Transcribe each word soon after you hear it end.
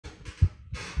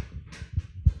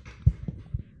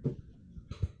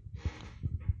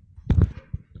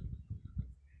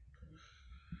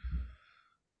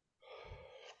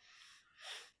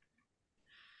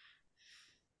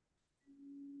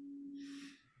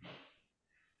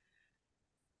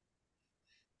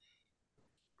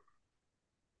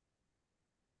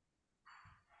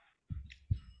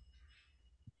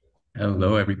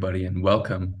Hello, everybody, and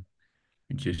welcome.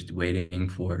 Just waiting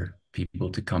for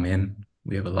people to come in.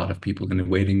 We have a lot of people in the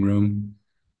waiting room.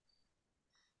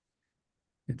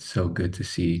 It's so good to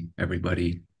see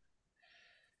everybody.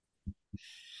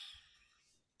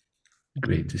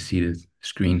 Great to see the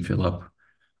screen fill up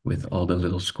with all the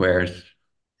little squares.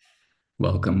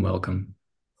 Welcome, welcome.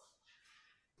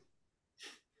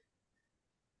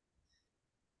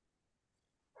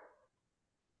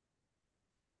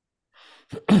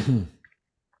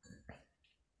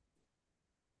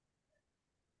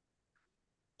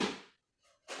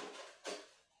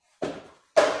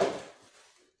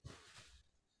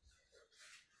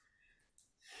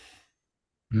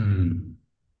 Hmm.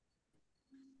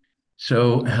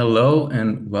 So, hello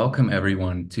and welcome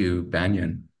everyone to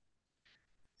Banyan.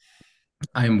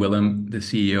 I'm Willem, the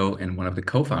CEO and one of the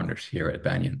co-founders here at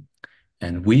Banyan.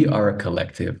 And we are a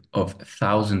collective of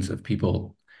thousands of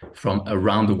people from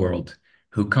around the world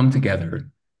who come together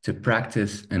to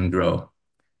practice and grow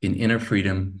in inner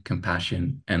freedom,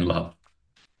 compassion, and love.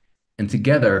 And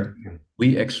together,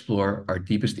 we explore our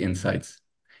deepest insights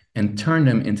and turn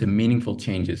them into meaningful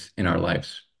changes in our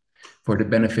lives for the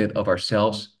benefit of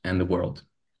ourselves and the world.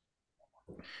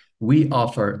 We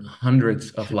offer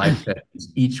hundreds of live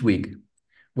sessions each week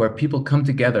where people come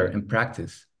together and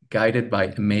practice, guided by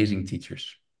amazing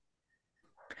teachers.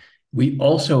 We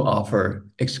also offer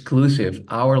exclusive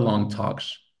hour-long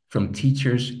talks from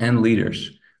teachers and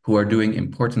leaders who are doing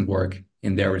important work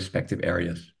in their respective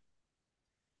areas.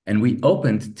 And we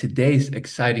opened today's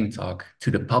exciting talk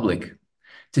to the public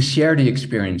to share the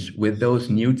experience with those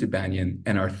new to Banyan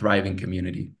and our thriving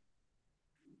community.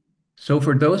 So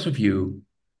for those of you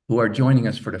who are joining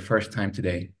us for the first time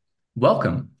today,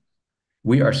 welcome.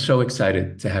 We are so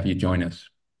excited to have you join us.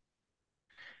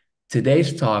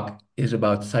 Today's talk is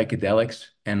about psychedelics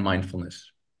and mindfulness.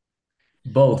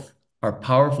 Both are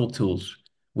powerful tools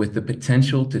with the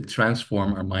potential to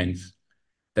transform our minds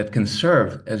that can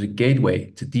serve as a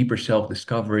gateway to deeper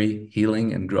self-discovery,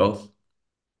 healing, and growth,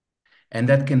 and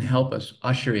that can help us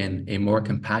usher in a more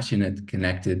compassionate,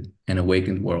 connected, and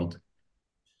awakened world.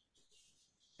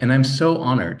 And I'm so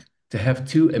honored to have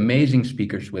two amazing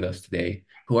speakers with us today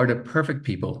who are the perfect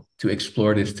people to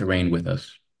explore this terrain with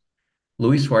us.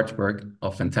 Louie Schwartzberg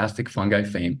of Fantastic Fungi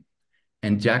fame,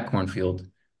 and Jack Kornfield,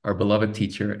 our beloved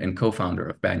teacher and co-founder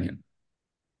of Banyan.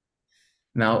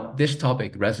 Now, this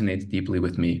topic resonates deeply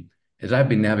with me as I've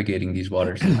been navigating these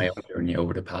waters in my own journey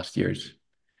over the past years.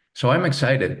 So I'm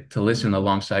excited to listen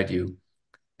alongside you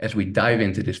as we dive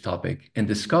into this topic and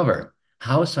discover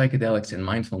how psychedelics and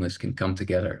mindfulness can come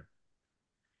together.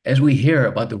 As we hear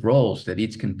about the roles that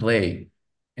each can play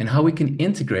and how we can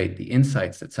integrate the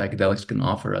insights that psychedelics can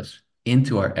offer us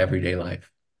into our everyday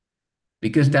life.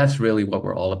 Because that's really what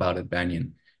we're all about at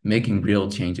Banyan, making real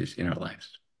changes in our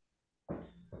lives.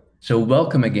 So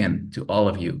welcome again to all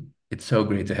of you. It's so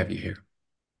great to have you here.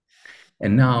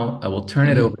 And now I will turn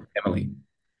it over to Emily,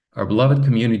 our beloved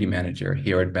community manager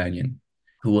here at Banyan,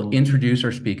 who will introduce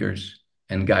our speakers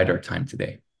and guide our time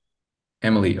today.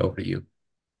 Emily, over to you.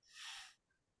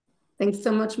 Thanks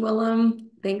so much, Willem.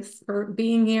 Thanks for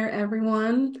being here,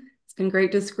 everyone. It's been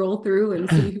great to scroll through and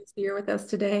see who's here with us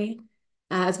today.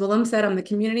 As Willem said, I'm the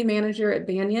community manager at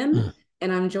Banyan,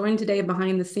 and I'm joined today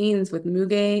behind the scenes with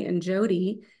Muge and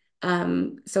Jody.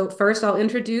 So first I'll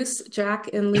introduce Jack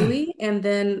and Louie, and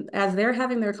then as they're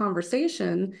having their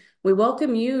conversation, we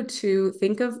welcome you to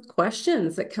think of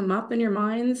questions that come up in your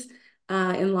minds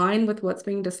in line with what's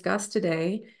being discussed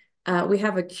today. We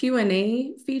have a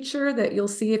Q&A feature that you'll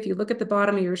see if you look at the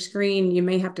bottom of your screen. You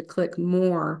may have to click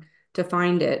more to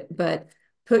find it, but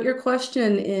put your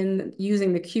question in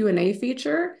using the Q&A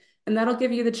feature, and that'll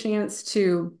give you the chance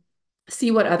to see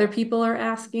what other people are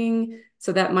asking.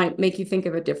 So that might make you think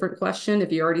of a different question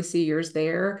if you already see yours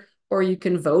there, or you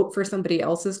can vote for somebody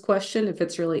else's question if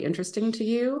it's really interesting to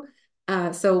you.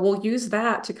 So we'll use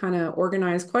that to kind of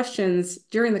organize questions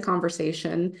during the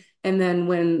conversation. And then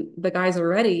when the guys are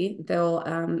ready,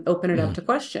 they'll open it up to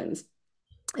questions.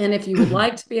 And if you would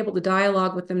like to be able to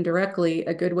dialogue with them directly,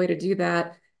 a good way to do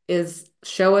that is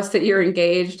show us that you're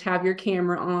engaged, have your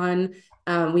camera on.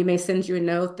 We may send you a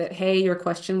note that, hey, your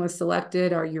question was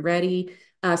selected. Are you ready?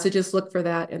 So just look for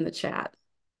that in the chat.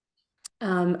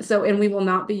 And we will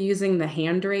not be using the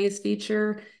hand raise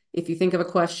feature. If you think of a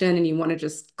question and you want to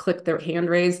just click the hand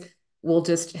raise, we'll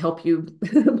just help you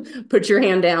put your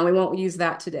hand down. We won't use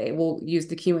that today. We'll use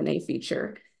the Q&A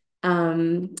feature.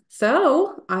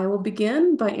 So I will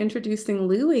begin by introducing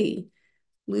Louie.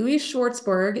 Louie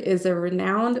Schwartzberg is a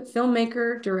renowned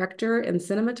filmmaker, director, and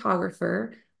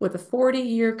cinematographer with a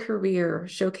 40-year career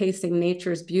showcasing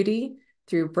nature's beauty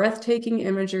through breathtaking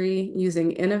imagery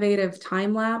using innovative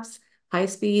time-lapse,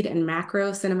 high-speed, and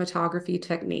macro cinematography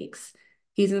techniques.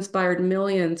 He's inspired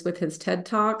millions with his TED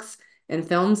Talks and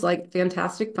films like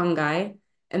Fantastic Fungi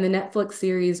and the Netflix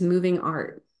series Moving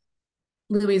Art.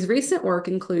 Louie's recent work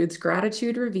includes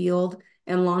Gratitude Revealed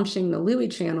and launching the Louie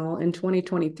channel in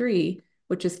 2023,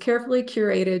 which is carefully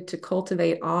curated to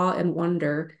cultivate awe and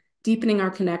wonder, deepening our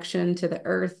connection to the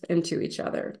earth and to each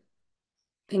other.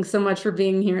 Thanks so much for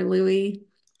being here, Louie.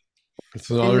 It's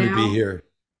an And honor to be now, here.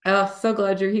 oh, so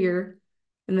glad you're here.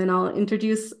 And then I'll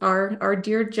introduce our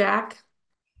dear Jack.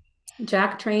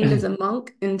 Jack trained as a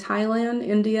monk in Thailand,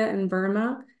 India, and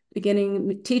Burma,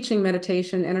 beginning teaching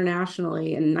meditation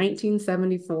internationally in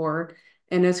 1974,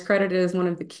 and is credited as one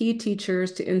of the key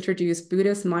teachers to introduce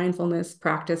Buddhist mindfulness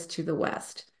practice to the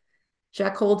West.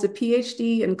 Jack holds a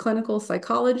Ph.D. in clinical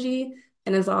psychology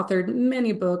and has authored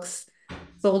many books,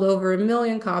 sold over 1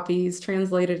 million copies,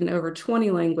 translated in over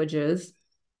 20 languages.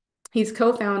 He's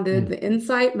co-founded the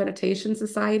Insight Meditation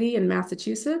Society in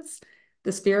Massachusetts,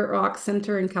 the Spirit Rock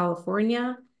Center in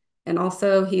California, and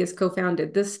also he has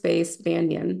co-founded this space,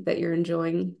 Banyan, that you're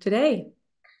enjoying today.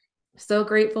 So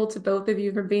grateful to both of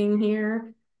you for being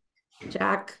here.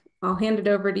 Jack, I'll hand it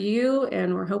over to you,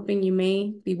 and we're hoping you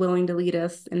may be willing to lead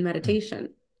us in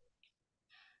meditation.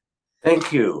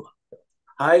 Thank you.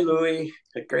 Hi, Louie.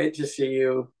 Great to see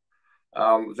you.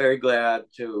 Very glad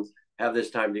to have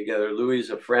this time together. Louie's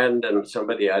a friend and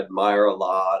somebody I admire a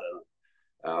lot,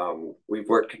 and we've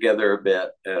worked together a bit,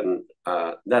 and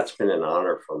that's been an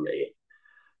honor for me.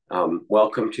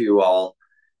 Welcome to you all.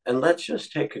 And let's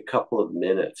just take a couple of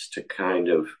minutes to kind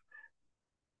of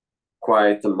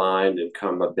quiet the mind and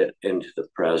come a bit into the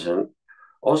present.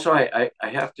 Also, I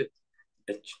have to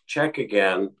check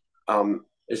again.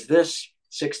 Is this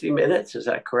 60 minutes? Is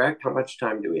that correct? How much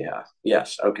time do we have?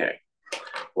 Yes. Okay.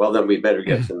 Well, then we better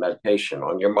get to the meditation.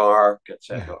 On your mark,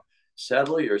 etc.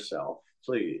 Settle yourself,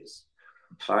 please.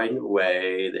 Find a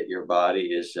way that your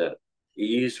body is at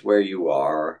ease where you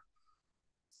are.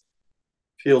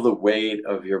 Feel the weight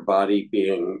of your body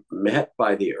being met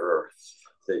by the earth,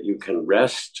 that you can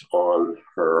rest on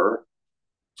her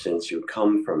since you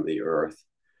come from the earth,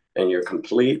 and you're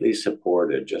completely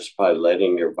supported just by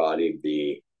letting your body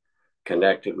be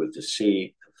connected with the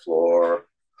seat, the floor.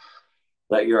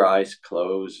 Let your eyes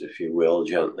close, if you will,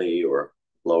 gently, or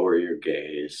lower your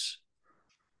gaze.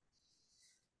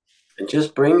 And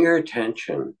just bring your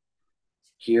attention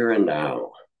here and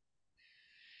now.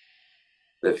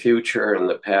 The future and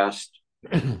the past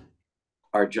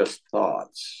are just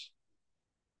thoughts.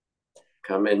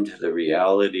 Come into the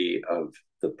reality of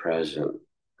the present,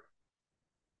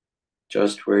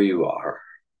 just where you are.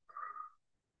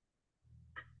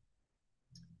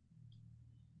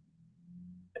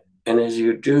 And as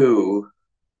you do,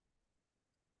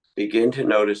 begin to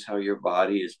notice how your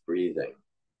body is breathing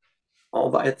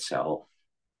all by itself.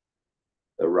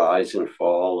 The rise and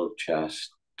fall of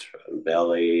chest and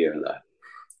belly, or the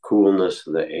coolness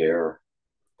of the air.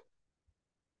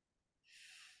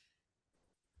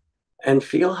 And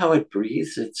feel how it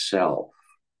breathes itself.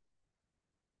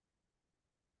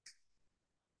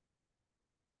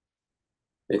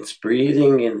 It's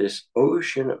breathing in this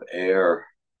ocean of air,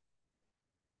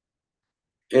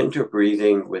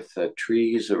 interbreathing with the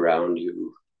trees around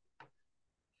you.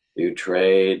 You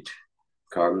trade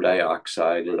carbon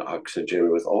dioxide and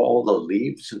oxygen with all the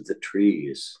leaves of the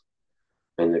trees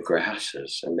and the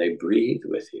grasses, and they breathe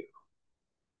with you.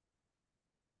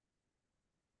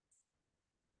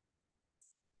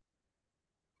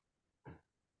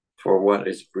 For what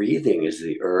is breathing is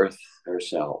the earth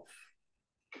herself.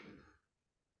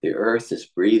 The earth is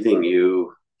breathing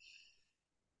you,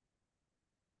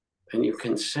 and you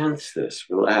can sense this.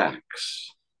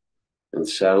 Relax and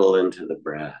settle into the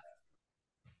breath.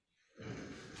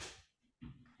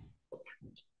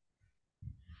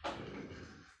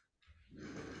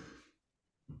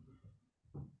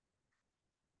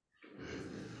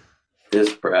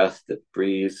 This breath that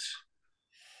breathes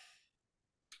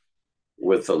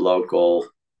with the local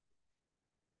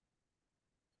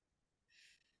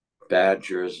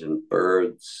badgers and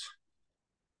birds,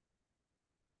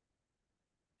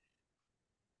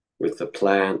 with the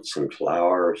plants and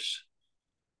flowers,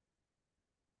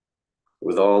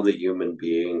 with all the human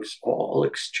beings, all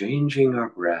exchanging our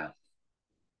breath.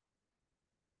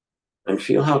 And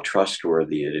feel how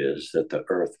trustworthy it is that the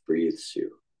earth breathes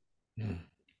you.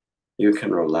 You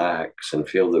can relax and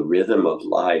feel the rhythm of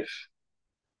life.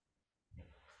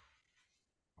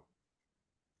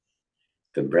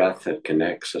 The breath that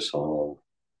connects us all.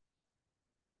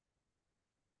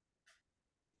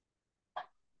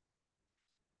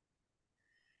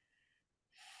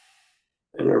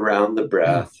 And around the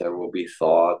breath, there will be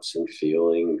thoughts and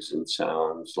feelings and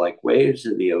sounds like waves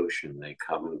in the ocean. They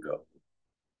come and go.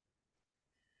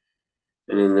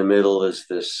 And in the middle is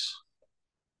this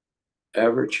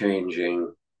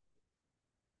ever-changing,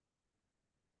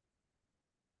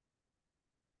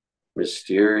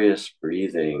 mysterious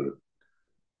breathing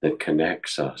that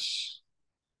connects us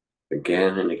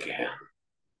again and again.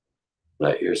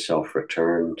 Let yourself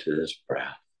return to this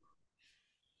breath.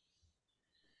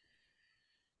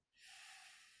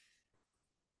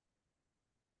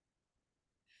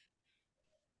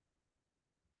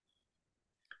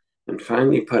 And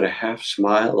finally, put a half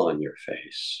smile on your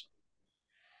face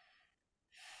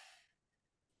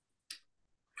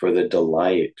for the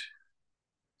delight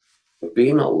of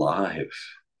being alive,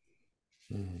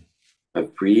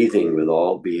 of breathing with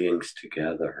all beings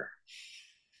together,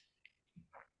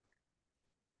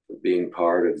 of being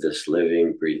part of this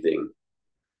living, breathing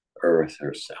earth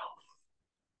herself.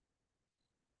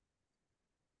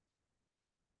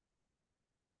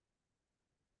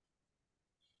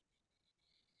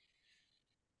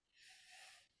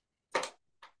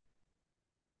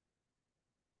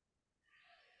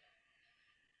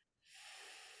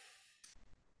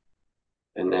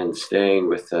 And then staying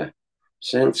with the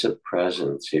sense of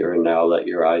presence here and now, let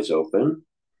your eyes open.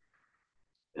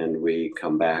 And we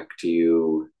come back to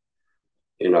you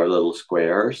in our little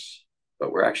squares,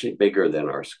 but we're actually bigger than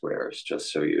our squares,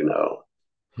 just so you know.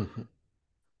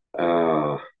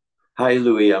 Hi,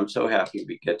 Louie. I'm so happy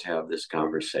we get to have this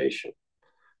conversation.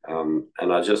 And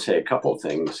I'll just say a couple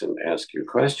things and ask you a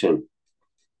question.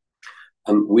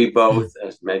 We both,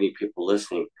 as many people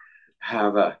listening,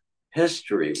 have a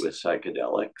history with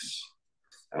psychedelics.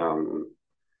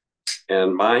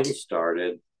 And mine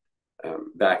started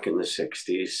back in the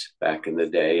 60s, back in the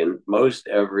day. And most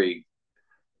every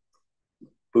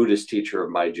Buddhist teacher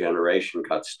of my generation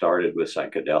got started with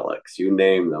psychedelics. You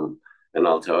name them, and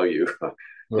I'll tell you,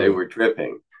 they were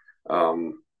tripping.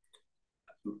 But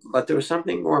there was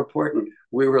something more important.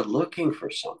 We were looking for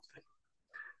something.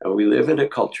 And we live in a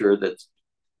culture that's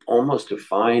almost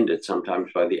defined it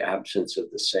sometimes by the absence of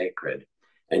the sacred.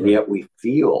 And yet we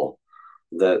feel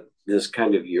that this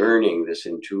kind of yearning, this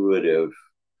intuitive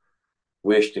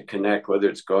wish to connect, whether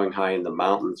it's going high in the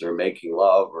mountains or making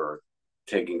love or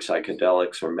taking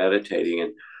psychedelics or meditating.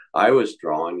 And I was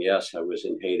drawn, yes, I was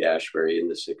in Haight-Ashbury in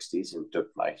the 60s and took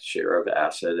my share of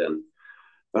acid.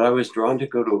 But I was drawn to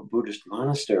go to a Buddhist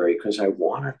monastery because I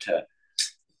wanted to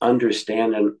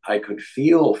understand, and I could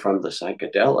feel from the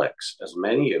psychedelics, as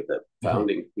many of the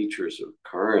founding teachers of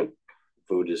current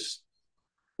Buddhist,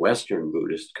 Western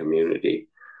Buddhist community,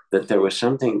 that there was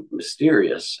something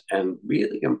mysterious and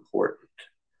really important.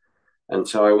 And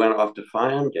so I went off to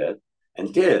find it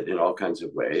and did in all kinds of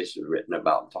ways, written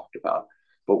about and talked about.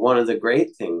 But one of the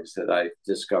great things that I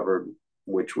discovered,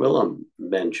 which Willem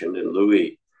mentioned and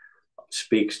Louie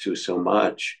speaks to so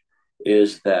much,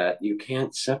 is that you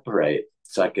can't separate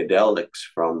psychedelics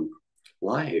from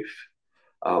life.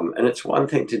 And it's one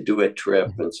thing to do a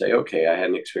trip and say, okay, I had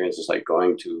an experience. It's like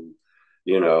going to,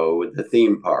 the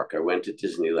theme park. I went to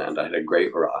Disneyland. I had a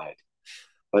great ride.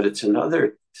 But it's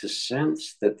another to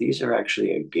sense that these are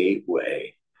actually a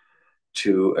gateway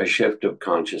to a shift of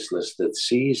consciousness that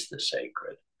sees the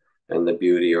sacred and the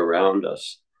beauty around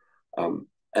us.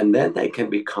 And then they can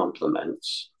be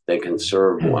complements. They can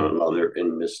serve one another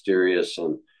in mysterious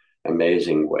and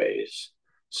amazing ways.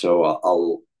 So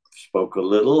I'll spoke a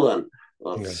little, and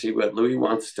let's see what Louie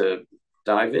wants to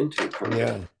dive into from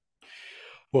there.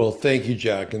 Well, thank you,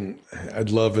 Jack. And I'd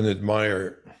love and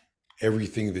admire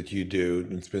everything that you do.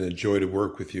 It's been a joy to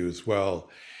work with you as well.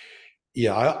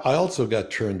 Yeah, I also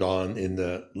got turned on in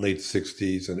the late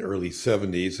 60s and early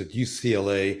 70s. At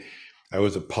UCLA, I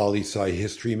was a poli-sci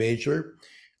history major.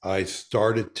 I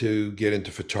started to get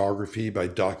into photography by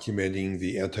documenting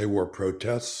the anti-war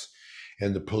protests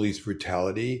and the police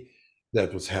brutality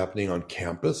that was happening on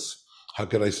campus. How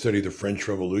could I study the French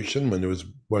Revolution when there was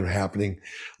one happening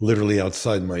literally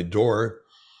outside my door?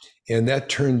 And that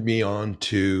turned me on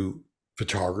to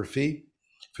photography.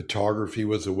 Photography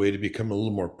was a way to become a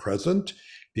little more present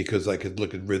because I could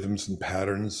look at rhythms and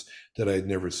patterns that I had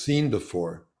never seen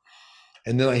before.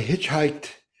 And then I hitchhiked,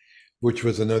 which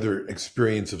was another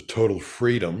experience of total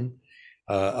freedom,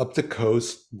 up the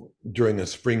coast during a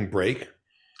spring break.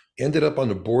 Ended up on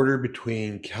the border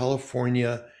between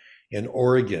California and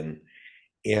Oregon.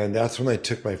 And that's when I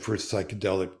took my first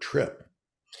psychedelic trip.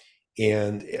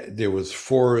 And there was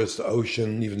forest,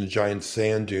 ocean, even a giant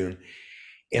sand dune.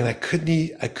 And I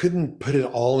couldn't put it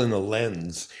all in a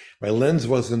lens. My lens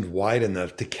wasn't wide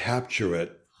enough to capture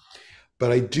it.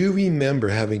 But I do remember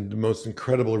having the most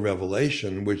incredible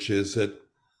revelation, which is that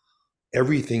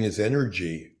everything is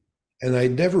energy. And I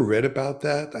never read about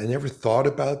that. I never thought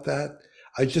about that.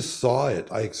 I just saw it.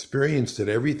 I experienced it.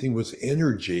 Everything was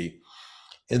energy.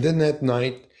 And then that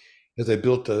night, as I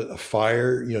built a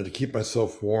fire, to keep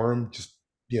myself warm, just,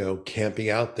 camping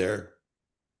out there,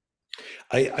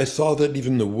 I saw that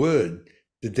even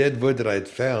the dead wood that I had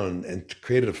found and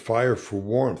created a fire for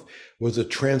warmth, was a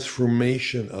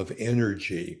transformation of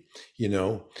energy.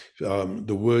 The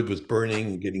wood was burning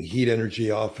and getting heat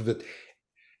energy off of it.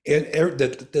 And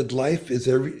that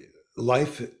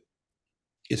life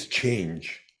is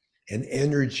change, and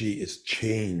energy is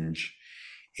change.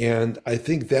 And I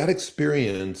think that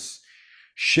experience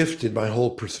shifted my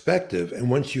whole perspective.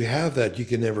 And once you have that, you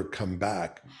can never come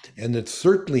back. And it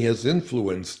certainly has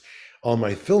influenced on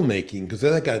my filmmaking, because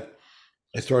then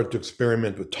I started to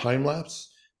experiment with time lapse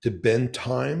to bend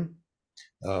time,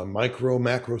 micro,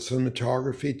 macro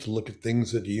cinematography to look at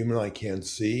things that the human eye can't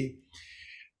see.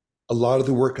 A lot of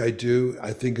the work I do,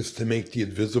 I think, is to make the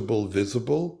invisible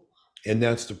visible. And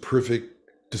that's the perfect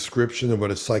description of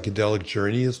what a psychedelic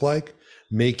journey is like,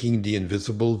 making the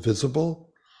invisible visible.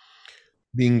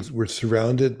 We're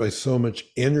surrounded by so much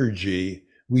energy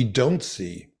we don't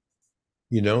see,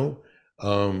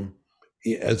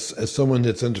 as someone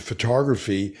that's into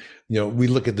photography, we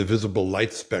look at the visible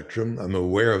light spectrum. I'm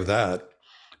aware of that,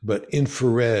 but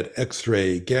infrared,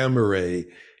 X-ray, gamma ray,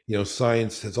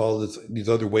 science has all these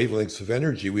other wavelengths of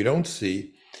energy we don't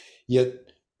see, yet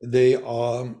they're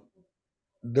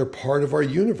part of our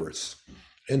universe.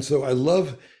 And so I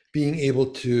love being able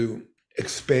to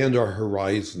expand our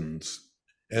horizons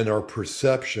and our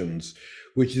perceptions,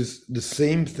 which is the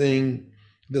same thing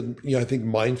that I think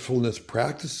mindfulness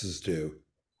practices do,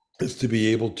 is to be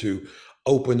able to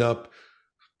open up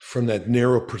from that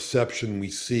narrow perception we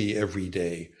see every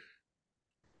day.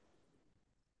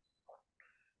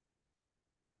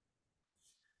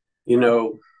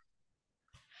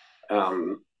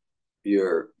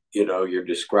 You're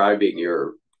describing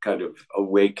your kind of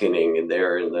awakening in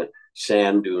the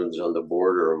sand dunes on the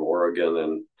border of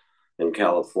Oregon and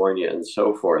California and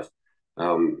so forth.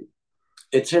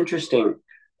 It's interesting.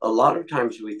 A lot of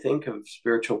times we think of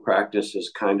spiritual practice as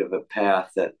kind of a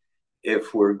path that,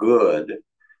 if we're good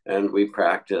and we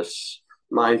practice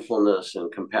mindfulness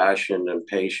and compassion and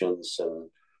patience and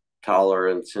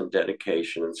tolerance and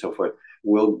dedication and so forth,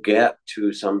 we'll get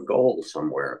to some goal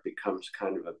somewhere. It becomes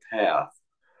kind of a path.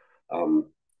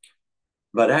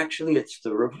 But actually, it's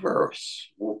the reverse.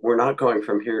 We're not going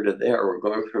from here to there. We're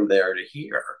going from there to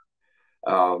here.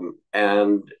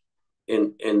 And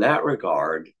in that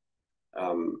regard,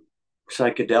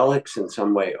 psychedelics in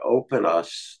some way open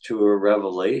us to a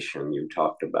revelation you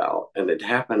talked about. And it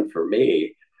happened for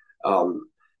me,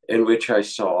 in which I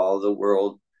saw the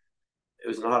world. It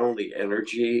was not only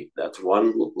energy, that's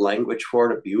one language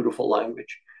for it, a beautiful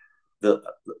language.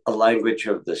 A language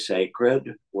of the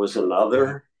sacred was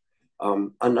another.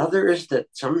 Another is that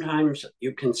sometimes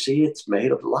you can see it's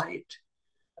made of light.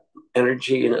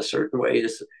 Energy in a certain way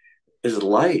is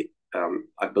light.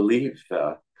 I believe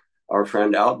our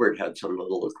friend Albert had some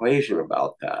little equation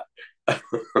about that.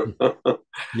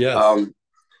 Yes.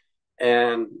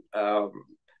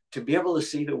 To be able to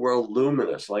see the world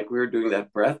luminous, like we were doing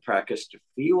that breath practice, to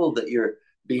feel that you're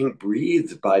being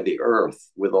breathed by the earth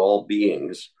with all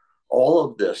beings, all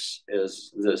of this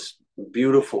is this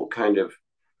beautiful kind of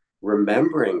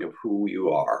remembering of who you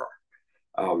are.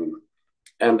 And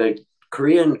the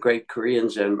great Korean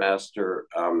Zen master,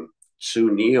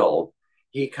 Su Neil,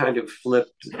 he kind of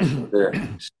flipped the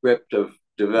script of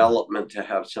development to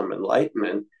have some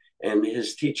enlightenment. And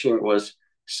his teaching was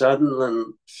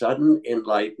sudden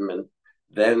enlightenment,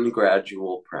 then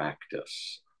gradual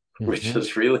practice, which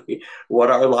is really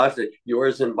what our lives are.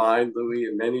 Yours and mine, Louie,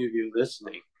 and many of you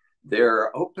listening, there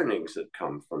are openings that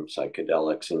come from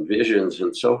psychedelics and visions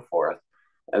and so forth.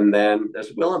 And then,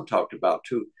 as Willem talked about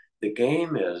too, the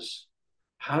game is,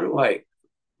 how do I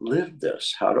live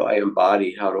this? How do I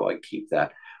embody? How do I keep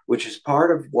that? Which is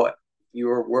part of what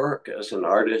your work as an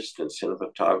artist and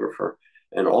cinematographer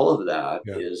and all of that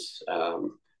is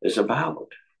about.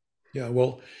 Yeah,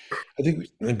 well, I think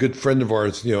a good friend of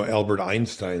ours, Albert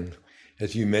Einstein,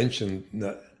 as you mentioned,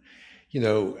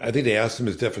 I think they asked him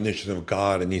his definition of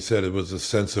God, and he said it was a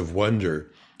sense of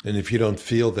wonder. And if you don't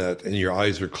feel that and your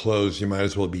eyes are closed, you might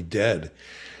as well be dead.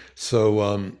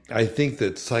 So I think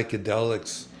that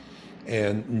psychedelics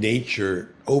and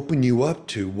nature open you up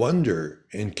to wonder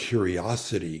and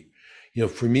curiosity.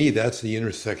 For me, that's the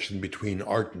intersection between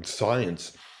art and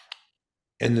science.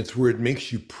 And it's where it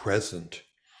makes you present.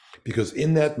 Because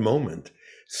in that moment,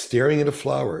 staring at a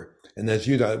flower, and as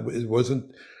you know,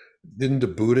 didn't the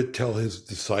Buddha tell his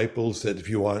disciples that if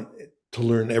you want to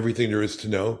learn everything there is to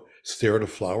know, stare at a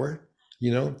flower,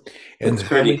 you know? And It's how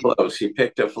pretty many, close. He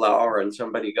picked a flower and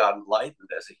somebody got enlightened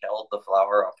as he held the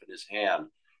flower up in his hand.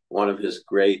 One of his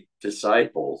great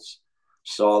disciples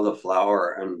saw the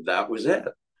flower and that was it.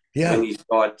 yeah, And he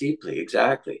saw it deeply,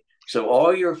 exactly. So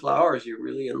all your flowers, you're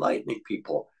really enlightening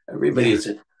people. yeah, Everybody's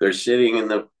they're sitting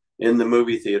in the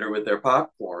movie theater with their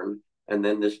popcorn, and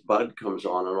then this bud comes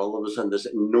on, and all of a sudden this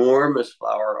enormous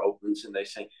flower opens, and they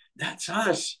say, "That's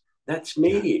us. That's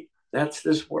yeah, me. That's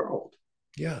this world."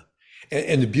 yeah.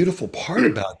 And the beautiful part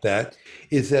about that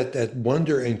is that that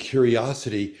wonder and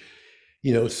curiosity,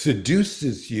 you know,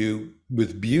 seduces you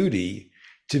with beauty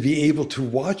to be able to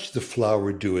watch the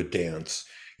flower do a dance.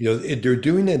 You know, they're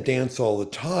doing that dance all the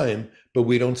time, but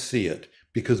we don't see it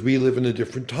because we live in a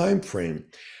different time frame.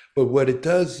 But what it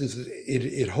does is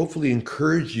it hopefully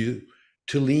encourages you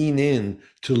to lean in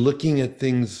to looking at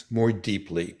things more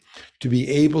deeply, to be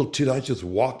able to not just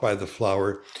walk by the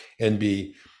flower and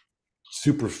be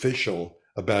superficial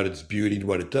about its beauty and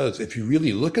what it does. If you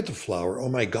really look at the flower, oh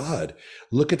my God,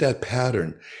 look at that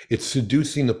pattern. It's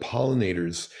seducing the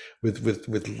pollinators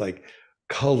with like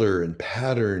color and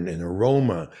pattern and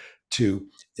aroma to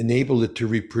enable it to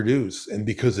reproduce. And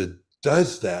because it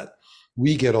does that,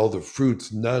 we get all the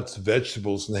fruits, nuts,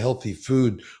 vegetables, and healthy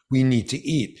food we need to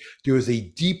eat. There is a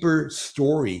deeper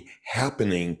story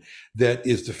happening that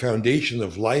is the foundation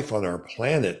of life on our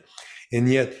planet. And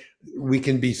yet we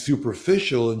can be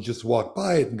superficial and just walk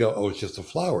by it and go, oh, it's just a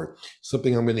flower,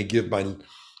 something I'm going to give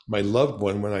my loved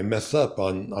one when I mess up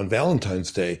on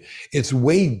Valentine's Day. It's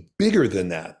way bigger than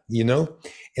that, you know?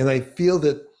 And I feel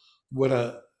that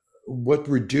what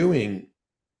we're doing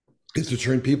is to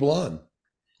turn people on,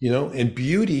 you know? And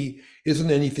beauty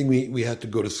isn't anything we have to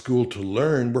go to school to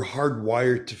learn. We're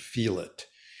hardwired to feel it.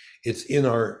 It's in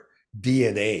our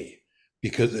DNA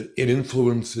because it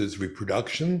influences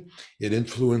reproduction, it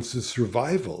influences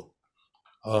survival.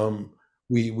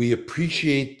 We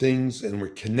appreciate things and we're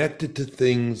connected to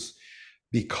things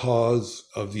because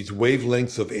of these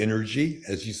wavelengths of energy.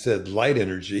 As you said, light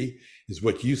energy is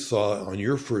what you saw on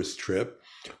your first trip.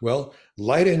 Well,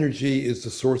 light energy is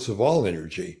the source of all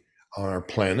energy on our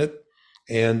planet.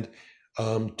 And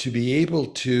to be able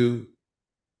to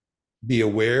be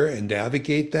aware and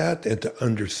navigate that and to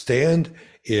understand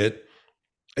it,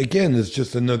 again, is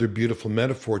just another beautiful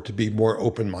metaphor to be more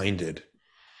open-minded.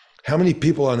 How many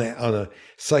people on a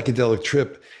psychedelic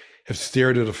trip have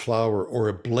stared at a flower or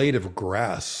a blade of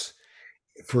grass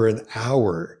for an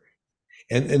hour?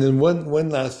 And then one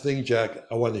last thing, Jack,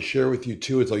 I want to share with you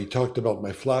too, is like you talked about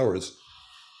my flowers.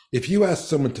 If you ask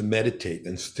someone to meditate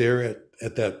and stare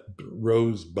at that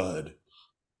rose bud,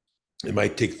 it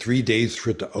might take 3 days for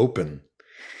it to open.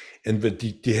 But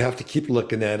you have to keep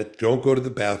looking at it. Don't go to the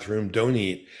bathroom. Don't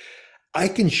eat. I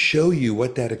can show you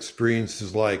what that experience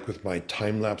is like with my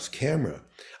time-lapse camera.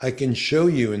 I can show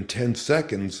you in 10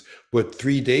 seconds what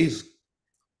 3 days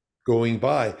going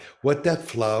by, what that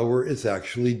flower is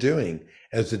actually doing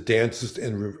as it dances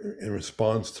in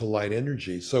response to light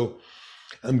energy. So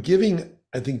I'm giving,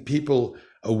 I think, people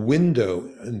a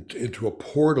window into a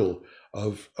portal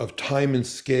of time and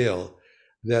scale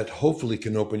that hopefully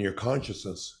can open your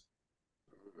consciousness.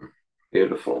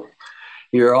 Beautiful.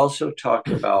 You're also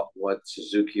talking about what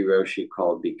Suzuki Roshi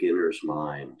called beginner's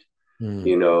mind, Mm.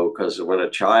 you know, because when a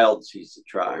child sees the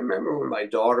try, I remember when my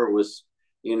daughter was,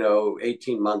 you know,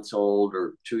 18 months old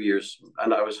or 2 years,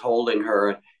 and I was holding her,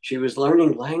 and she was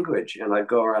learning language. And I'd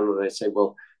go around and I'd say,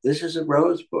 well, this is a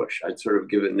rose bush. I'd sort of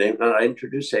give it a name and I'd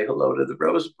introduce, say hello to the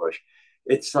rose bush.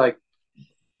 It's like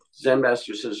Zen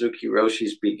Master Suzuki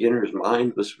Roshi's beginner's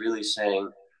mind was really saying,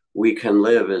 we can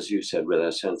live, as you said, with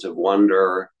a sense of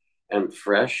wonder and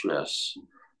freshness.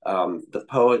 The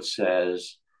poet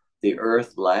says, the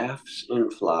earth laughs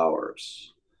in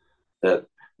flowers, that,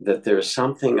 that there's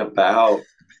something about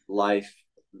life,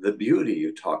 the beauty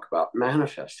you talk about,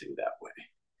 manifesting that way.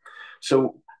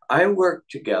 So I work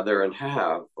together and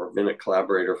have, or been a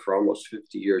collaborator for almost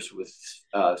 50 years with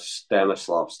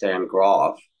Stan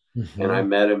Grof, and I Mm-hmm.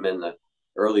 met him in the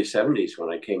early 70s when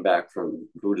I came back from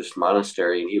Buddhist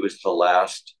monastery, and he was the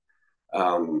last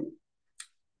um,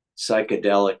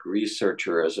 psychedelic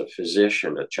researcher as a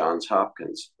physician at Johns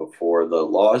Hopkins before the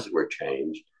laws were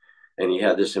changed. And he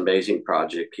had this amazing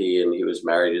project. He was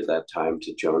married at that time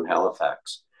to Joan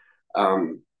Halifax.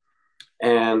 Um,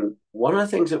 and one of the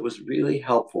things that was really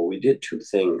helpful, we did two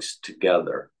things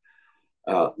together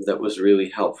that was really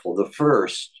helpful. The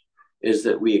first is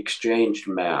that we exchanged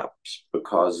maps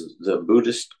because the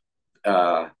Buddhist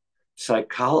uh,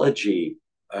 psychology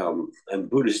and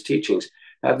Buddhist teachings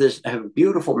have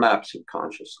beautiful maps of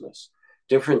consciousness,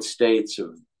 different states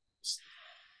of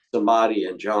samadhi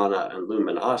and jhana and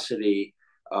luminosity,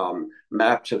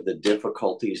 maps of the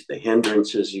difficulties, the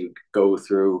hindrances you go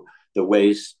through, the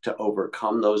ways to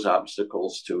overcome those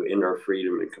obstacles to inner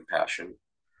freedom and compassion.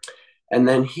 And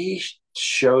then he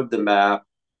showed the map.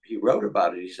 He wrote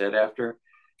about it. He said, after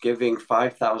giving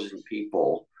 5,000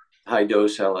 people high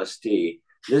dose LSD,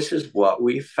 this is what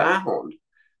we found.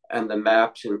 And the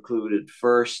maps included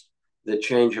first the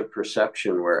change of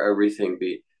perception, where everything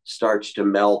starts to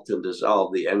melt and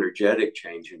dissolve, the energetic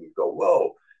change, and you go,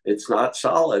 whoa, it's not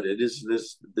solid. It is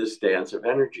this dance of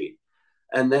energy.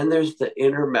 And then there's the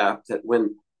inner map, that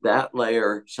when that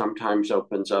layer sometimes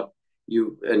opens up,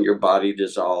 your body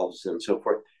dissolves and so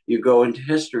forth. You go into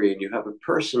history and you have a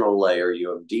personal layer.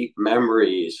 You have deep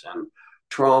memories and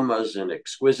traumas and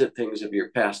exquisite things of your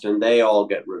past, and they all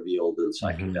get revealed in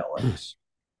psychedelics.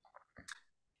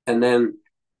 And then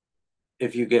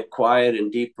if you get quiet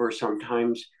and deeper,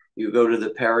 sometimes you go to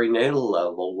the perinatal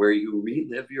level, where you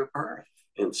relive your birth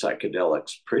in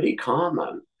psychedelics. Pretty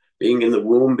common, being in the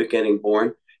womb, getting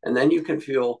born. And then you can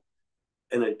feel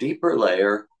in a deeper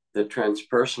layer, the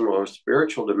transpersonal or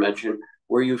spiritual dimension,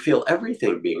 where you feel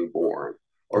everything being born,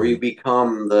 or you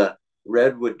become the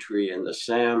redwood tree and the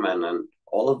salmon and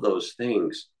all of those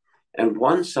things. And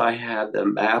once I had the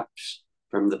maps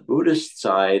from the Buddhist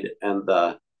side and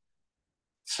the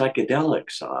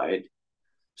psychedelic side,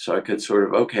 so I could sort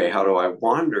of, okay, how do I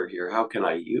wander here? How can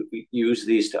I use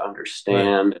these to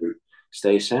understand and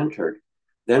stay centered?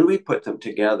 Then we put them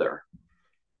together,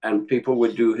 and people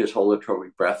would do his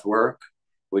holotropic breath work,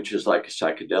 which is like a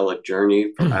psychedelic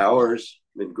journey for hours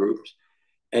in groups.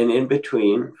 And in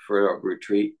between, for a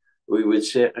retreat, we would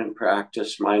sit and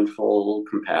practice mindful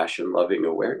compassion, loving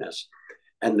awareness.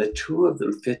 And the two of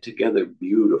them fit together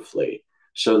beautifully,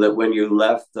 so that when you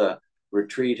left the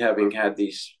retreat, having had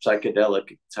these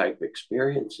psychedelic type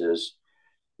experiences,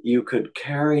 you could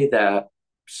carry that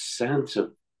sense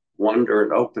of wonder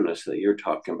and openness that you're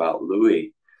talking about,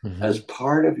 Louie, as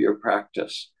part of your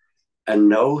practice, and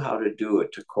know how to do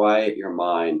it, to quiet your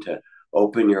mind, to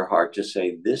open your heart, to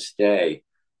say, this day,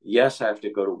 yes, I have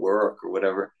to go to work or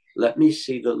whatever. Let me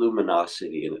see the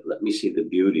luminosity in it. Let me see the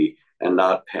beauty and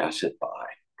not pass it by.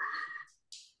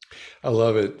 I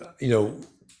love it. You know,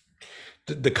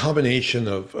 the combination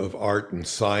of art and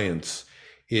science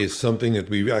is something that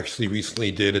we actually recently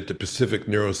did at the Pacific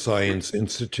Neuroscience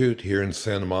Institute here in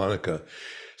Santa Monica.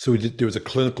 So there was a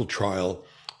clinical trial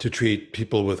to treat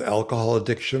people with alcohol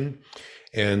addiction.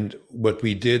 And what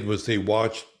we did was they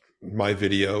watched my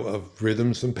video of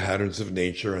rhythms and patterns of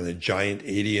nature on a giant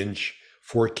 80-inch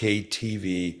 4K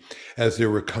TV as they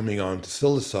were coming on to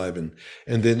psilocybin.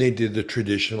 And then they did the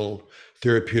traditional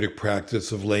therapeutic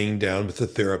practice of laying down with a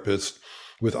therapist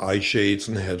with eye shades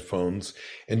and headphones.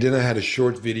 And then I had a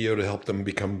short video to help them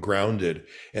become grounded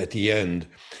at the end,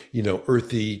 you know,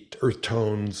 earth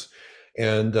tones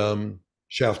and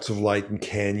shafts of light and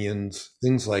canyons,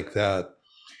 things like that.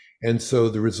 And so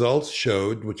the results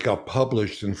showed, which got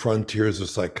published in Frontiers of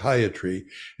Psychiatry,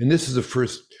 and this is the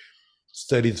first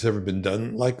study that's ever been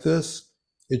done like this.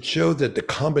 It showed that the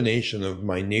combination of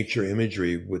my nature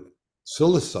imagery with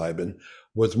psilocybin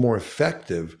was more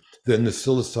effective than the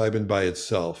psilocybin by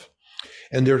itself.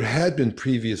 And there had been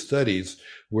previous studies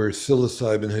where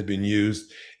psilocybin had been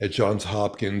used at Johns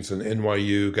Hopkins and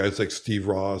NYU, guys like Steve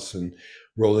Ross and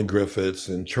Roland Griffiths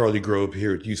and Charlie Grove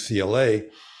here at UCLA,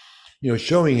 you know,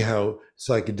 showing how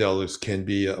psychedelics can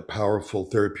be a powerful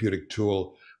therapeutic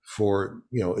tool for,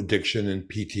 you know, addiction and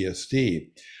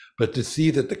PTSD. But to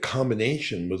see that the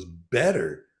combination was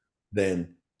better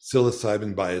than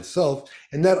psilocybin by itself,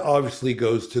 and that obviously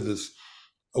goes to this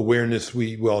awareness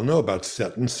we all know about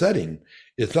set and setting.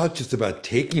 It's not just about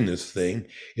taking this thing,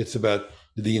 it's about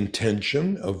the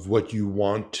intention of what you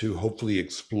want to hopefully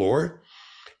explore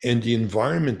and the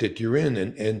environment that you're in.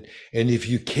 And if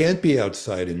you can't be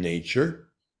outside in nature,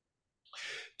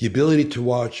 the ability to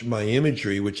watch my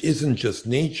imagery, which isn't just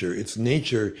nature, it's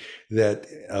nature that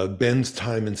bends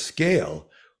time and scale,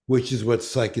 which is what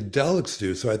psychedelics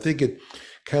do. So I think it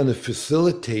kind of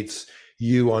facilitates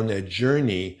you on that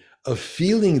journey of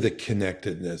feeling the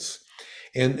connectedness.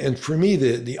 And for me,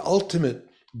 the ultimate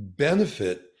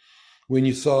benefit, when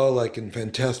you saw, like in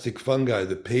Fantastic Fungi,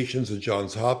 the patients at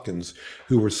Johns Hopkins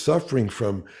who were suffering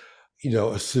from, you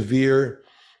know, a severe,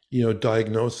 you know,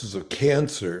 diagnosis of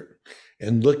cancer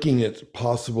and looking at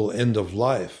possible end of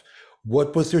life,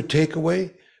 what was their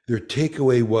takeaway? Their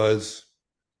takeaway was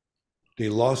they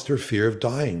lost their fear of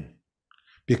dying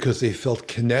because they felt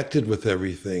connected with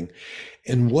everything.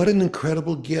 And what an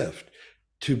incredible gift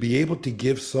to be able to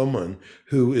give someone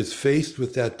who is faced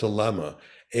with that dilemma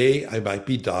I might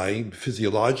be dying.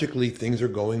 Physiologically, things are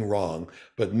going wrong,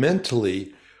 but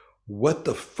mentally, what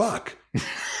the fuck?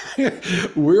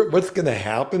 What's going to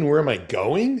happen? Where am I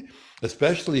going?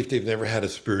 Especially if they've never had a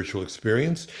spiritual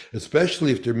experience,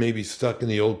 especially if they're maybe stuck in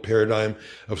the old paradigm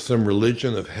of some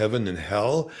religion of heaven and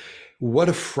hell. What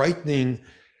a frightening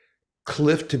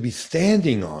cliff to be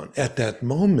standing on at that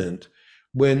moment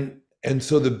and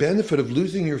so the benefit of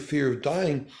losing your fear of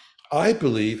dying, I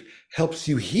believe, helps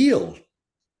you heal.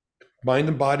 Mind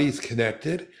and body is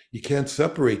connected. You can't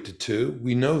separate the two.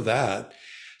 We know that.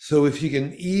 So if you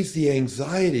can ease the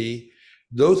anxiety,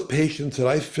 those patients that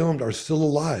I filmed are still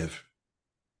alive.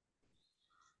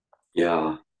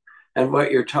 Yeah. And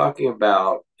what you're talking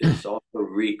about is also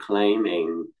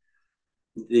reclaiming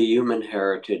the human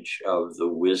heritage of the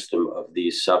wisdom of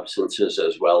these substances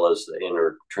as well as the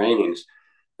inner trainings,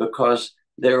 because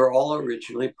they were all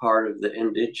originally part of the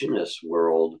indigenous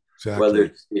world, Exactly. whether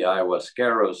it's the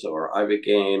ayahuasqueros or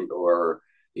ibogaine, or,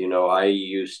 I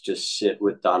used to sit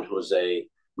with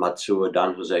Matsua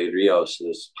Don Jose Rios,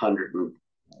 this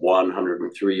 101,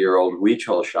 103-year-old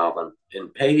Huichol shaman in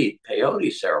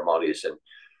peyote ceremonies. And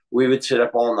we would sit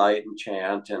up all night and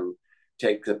chant and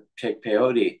take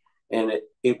peyote. And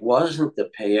it wasn't the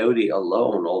peyote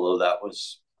alone, although that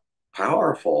was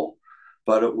powerful,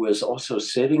 but it was also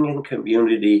sitting in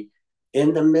community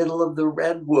in the middle of the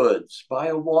redwoods by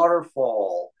a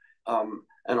waterfall.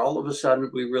 And all of a sudden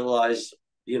we realized,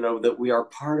 that we are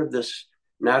part of this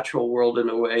natural world in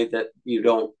a way that you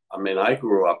don't. I mean, I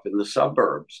grew up in the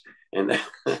suburbs, and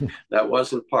that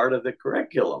wasn't part of the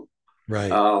curriculum.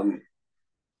 Right.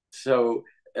 So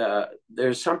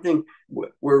there's something,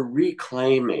 we're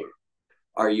reclaiming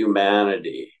our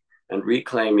humanity and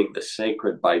reclaiming the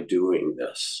sacred by doing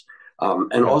this.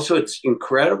 And also, it's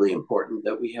incredibly important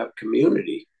that we have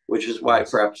community, which is why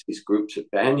perhaps these groups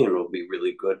at Banyan will be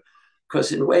really good,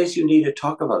 because in ways you need to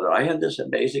talk about it. I had this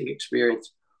amazing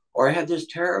experience, or I had this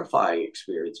terrifying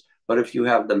experience. But if you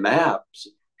have the maps,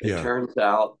 it turns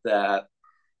out that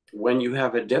when you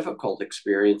have a difficult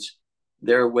experience,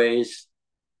 there are ways,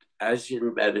 as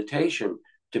in meditation,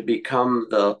 to become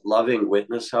the loving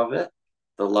witness of it,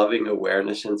 the loving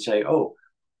awareness, and say, oh,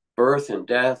 birth and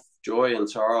death, joy and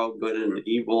sorrow, good and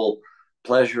evil,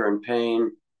 pleasure and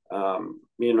pain,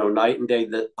 night and day,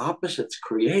 the opposites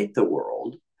create the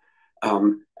world.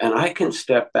 And I can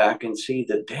step back and see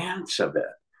the dance of it,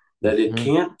 that it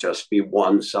can't just be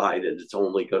one-sided. It's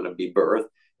only going to be birth.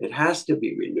 It has to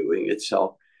be renewing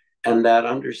itself. And that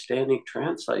understanding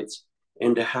translates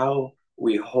into how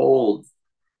we hold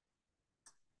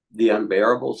the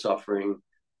unbearable suffering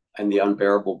and the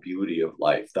unbearable beauty of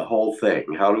life, the whole thing.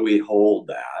 How do we hold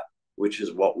that, which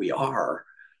is what we are,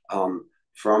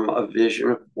 from a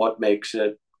vision of what makes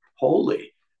it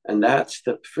holy? And that's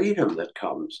the freedom that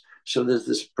comes. So there's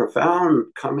this profound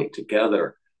coming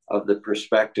together of the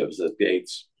perspectives that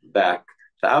dates back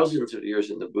thousands of years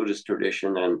in the Buddhist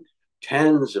tradition and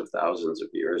tens of thousands of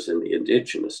years in the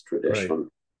indigenous tradition. Right.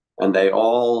 And they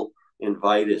all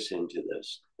invite us into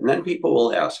this. And then people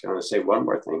will ask, I'm going to say one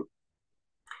more thing,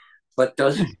 but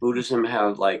doesn't Buddhism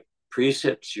have like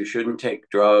precepts? You shouldn't take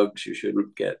drugs, you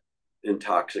shouldn't get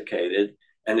intoxicated.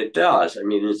 And it does. I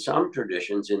mean, in some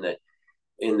traditions, in the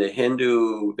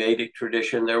Hindu Vedic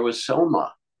tradition, there was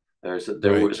soma.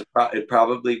 It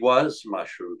probably was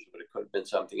mushrooms, but it could have been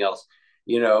something else.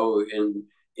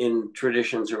 In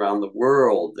traditions around the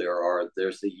world,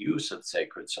 there's the use of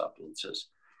sacred substances.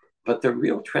 But the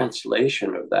real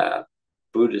translation of that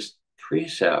Buddhist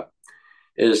precept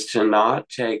is to not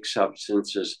take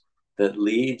substances that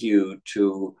lead you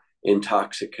to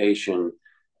intoxication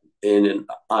in an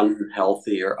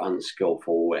unhealthy or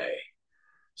unskillful way.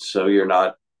 So you're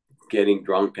not getting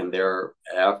drunk and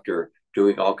thereafter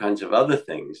doing all kinds of other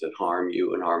things that harm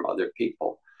you and harm other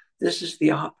people. This is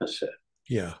the opposite.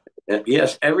 Yeah.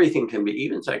 Yes, everything can be,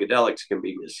 even psychedelics can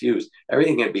be misused.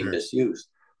 Everything can be misused.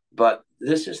 But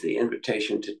this is the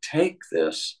invitation to take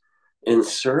this in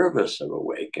service of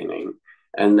awakening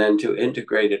and then to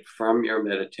integrate it from your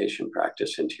meditation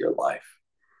practice into your life.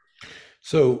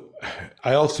 So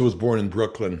I also was born in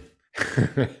Brooklyn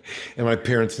and my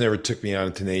parents never took me out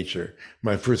into nature.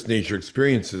 My first nature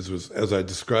experiences was, as I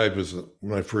described, was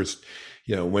when I first,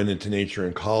 went into nature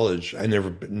in college. I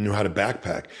never knew how to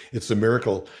backpack. It's a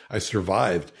miracle I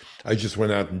survived. I just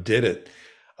went out and did it.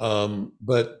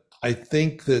 But I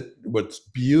think that what's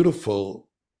beautiful,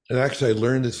 and actually I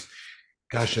learned this,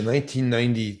 in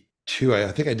 1992,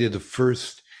 I think I did the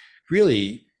first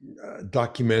really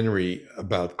documentary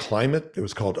about climate. It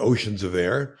was called Oceans of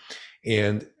Air.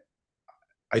 And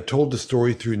I told the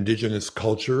story through indigenous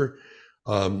culture,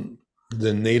 the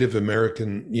Native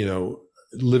American,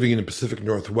 living in the Pacific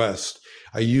Northwest,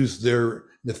 I used their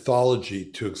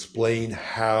mythology to explain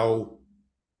how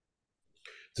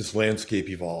this landscape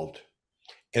evolved.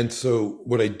 And so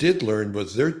what I did learn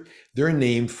was their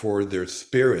name for their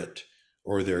spirit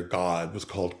or their god was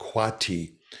called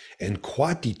Kwati. And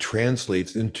Kwati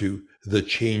translates into the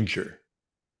changer.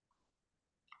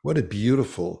 What a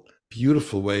beautiful,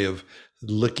 beautiful way of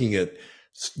looking at,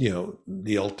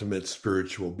 the ultimate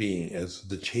spiritual being as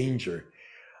the changer.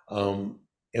 And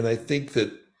I think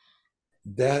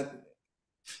that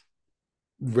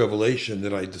revelation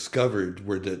that I discovered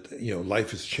where that,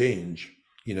 life is change,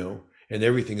 and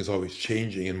everything is always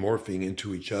changing and morphing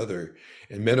into each other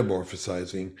and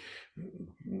metamorphosizing.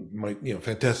 My,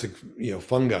 fantastic,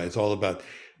 fungi is all about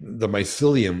the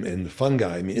mycelium and the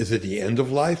fungi. I mean, is it the end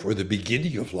of life or the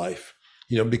beginning of life?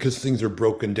 Because things are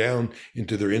broken down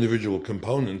into their individual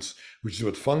components, which is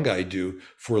what fungi do.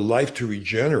 For life to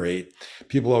regenerate,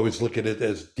 people always look at it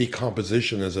as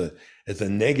decomposition, as a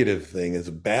negative thing, as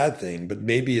a bad thing, but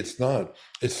maybe it's not.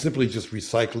 It's simply just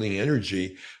recycling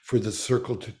energy for the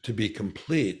circle to be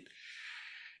complete.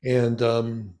 And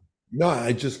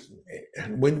no,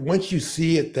 once you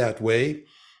see it that way,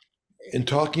 and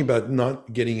talking about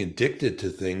not getting addicted to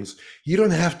things, you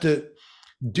don't have to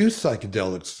do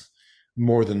psychedelics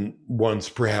more than once,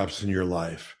 perhaps, in your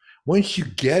life. Once you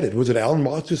get it, was it Alan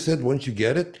Watts who said, once you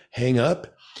get it, hang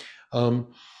up?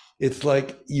 It's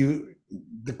like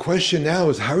the question now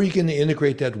is, how are you going to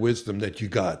integrate that wisdom that you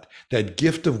got, that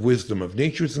gift of wisdom, of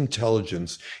nature's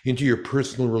intelligence, into your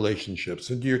personal relationships,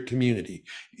 into your community,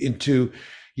 into,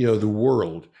 the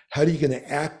world? How are you going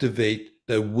to activate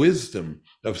the wisdom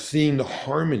of seeing the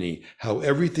harmony, how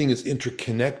everything is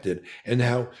interconnected, and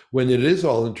how when it is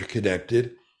all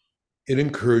interconnected, it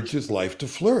encourages life to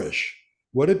flourish.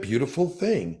 What a beautiful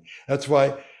thing. That's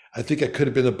why I think I could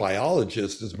have been a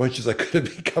biologist as much as I could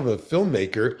have become a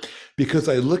filmmaker, because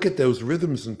I look at those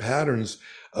rhythms and patterns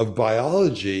of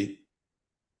biology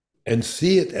and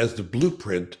see it as the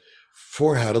blueprint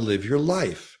for how to live your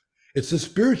life. It's a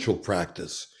spiritual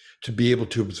practice to be able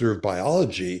to observe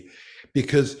biology,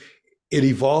 because it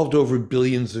evolved over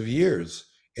billions of years.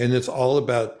 And it's all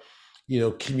about,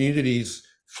 communities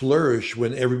flourish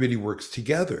when everybody works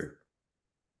together.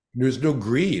 There's no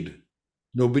greed.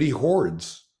 Nobody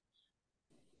hoards.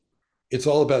 It's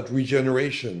all about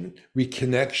regeneration,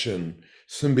 reconnection,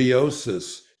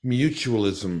 symbiosis,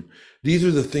 mutualism. These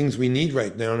are the things we need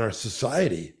right now in our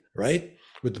society, right?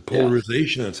 With the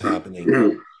polarization that's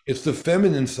happening. It's the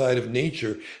feminine side of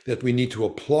nature that we need to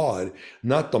applaud,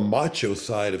 not the macho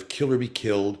side of kill or be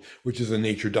killed, which is in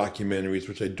nature documentaries,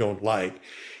 which I don't like.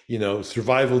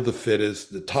 Survival of the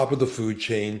fittest, the top of the food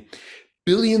chain.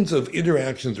 Billions of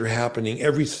interactions are happening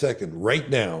every second right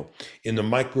now in the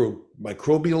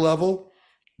microbial level,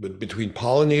 but between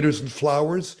pollinators and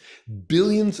flowers.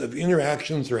 Billions of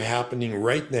interactions are happening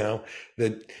right now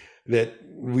that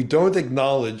we don't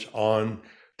acknowledge on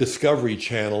Discovery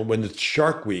Channel when it's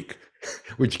Shark Week,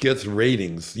 which gets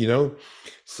ratings,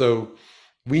 So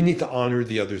we need to honor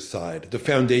the other side, the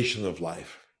foundation of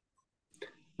life.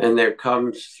 And there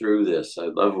comes through this, I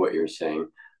love what you're saying,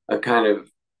 a kind of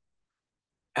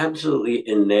absolutely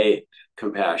innate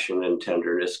compassion and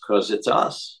tenderness, because it's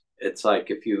us. It's like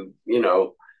if you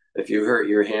hurt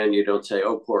your hand, you don't say,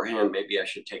 oh, poor hand, maybe I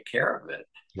should take care of it.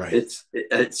 Right.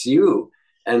 It's you.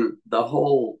 And the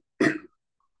whole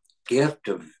gift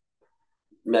of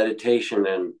meditation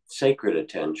and sacred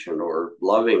attention or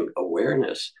loving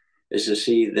awareness is to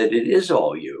see that it is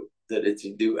all you, that it's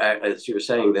you, as you're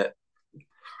saying that.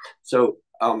 So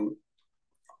on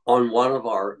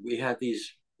we had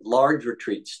these large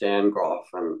retreats, Stan Groff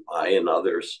and I and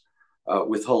others,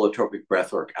 with holotropic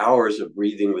breathwork, hours of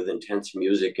breathing with intense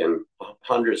music and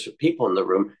hundreds of people in the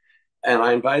room. And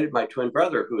I invited my twin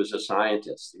brother, who is a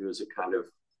scientist. He was a kind of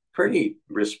pretty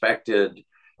respected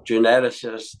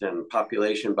geneticist and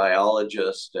population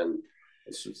biologist, and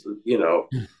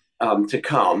to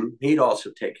come. He'd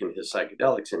also taken his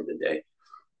psychedelics in the day.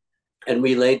 And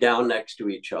we lay down next to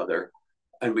each other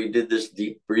and we did this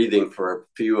deep breathing for a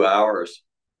few hours,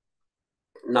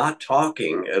 not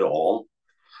talking at all.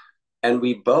 And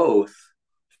we both,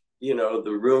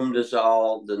 the room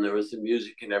dissolved and there was the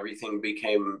music and everything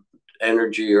became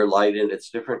energy or light in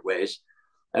its different ways.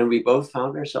 And we both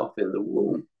found ourselves in the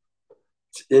womb,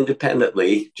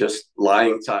 independently, just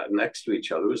lying next to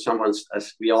each other. It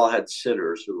was we all had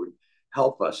sitters who would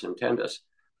help us and tend us.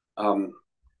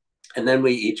 And then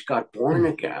we each got born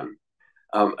again.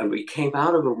 And we came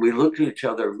out of it. We looked at each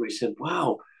other and we said,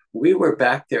 wow, we were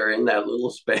back there in that little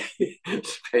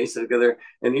space together.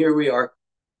 And here we are.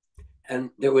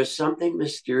 And there was something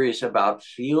mysterious about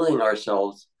feeling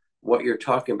ourselves what you're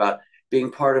talking about,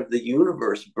 being part of the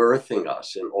universe, birthing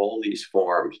us in all these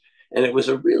forms. And it was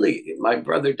my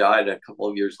brother died a couple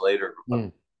of years later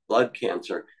of blood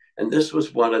cancer. And this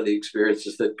was one of the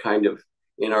experiences that kind of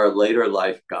in our later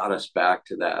life got us back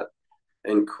to that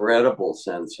incredible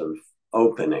sense of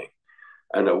opening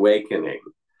and awakening.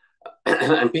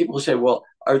 And people say, well,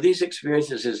 are these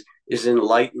experiences, is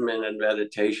enlightenment and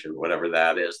meditation, whatever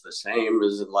that is, the same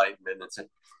as enlightenment? It's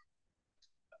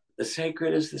the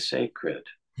sacred is the sacred.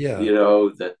 Yeah.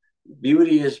 The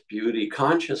beauty is beauty,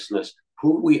 consciousness,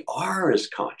 who we are is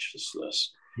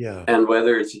consciousness. Yeah. And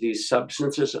whether it's these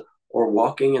substances or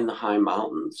walking in the high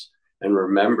mountains and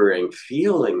remembering,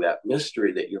 feeling that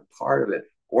mystery that you're part of it,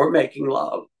 or making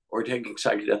love, or taking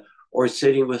psychedelics, or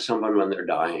sitting with someone when they're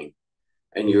dying.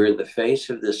 And you're in the face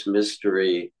of this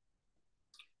mystery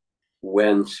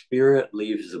when spirit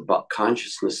leaves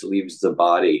consciousness leaves the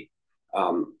body,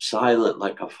 silent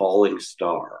like a falling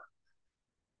star.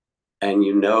 And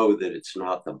you know that it's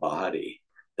not the body,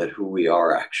 that who we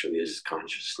are actually is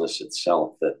consciousness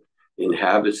itself that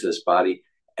inhabits this body,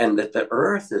 and that the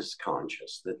earth is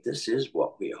conscious, that this is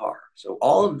what we are. So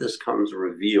all of this comes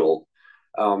revealed.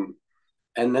 And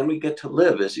then we get to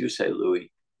live, as you say,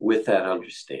 Louie, with that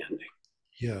understanding.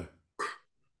 Yeah.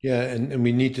 Yeah. And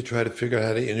we need to try to figure out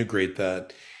how to integrate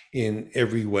that in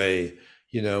every way,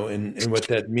 and what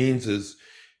that means is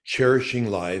cherishing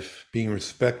life, being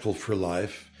respectful for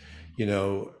life.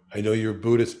 I know you're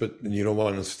Buddhist, but you don't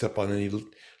want to step on any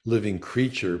living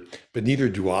creature, but neither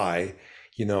do I.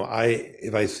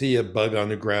 If I see a bug on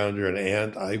the ground or an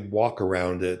ant, I walk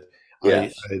around it.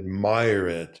 Yes. I admire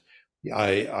it.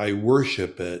 I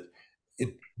worship it.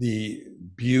 The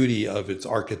beauty of its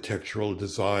architectural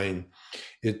design,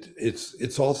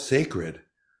 it's all sacred.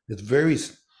 It's very,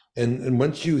 and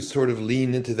once you sort of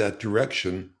lean into that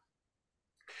direction,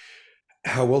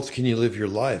 how else can you live your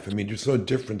life? I mean, there's no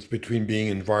difference between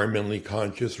being environmentally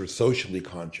conscious or socially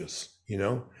conscious,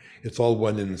 it's all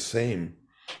one and the same.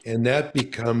 And that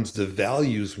becomes the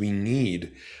values we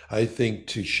need, I think,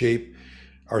 to shape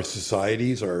our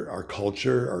societies, our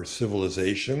culture, our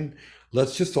civilization.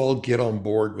 Let's just all get on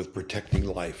board with protecting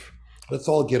life. Let's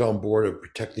all get on board of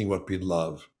protecting what we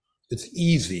love. It's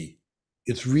easy.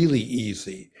 It's really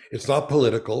easy. It's not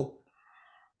political.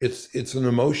 It's an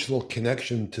emotional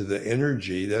connection to the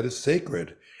energy that is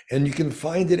sacred. And you can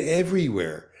find it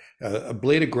everywhere. A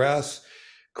blade of grass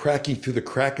cracking through the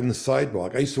crack in the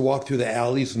sidewalk. I used to walk through the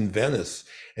alleys in Venice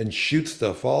and shoot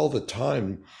stuff all the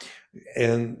time.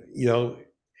 And,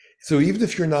 so even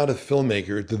if you're not a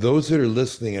filmmaker, to those that are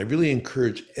listening, I really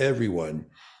encourage everyone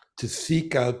to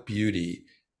seek out beauty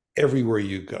everywhere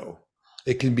you go.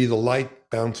 It can be the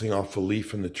light bouncing off a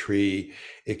leaf in the tree.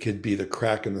 It could be the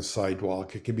crack in the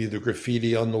sidewalk. It could be the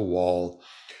graffiti on the wall.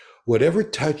 Whatever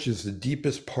touches the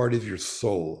deepest part of your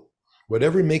soul,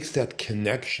 whatever makes that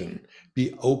connection,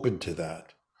 be open to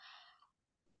that.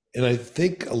 And I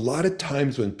think a lot of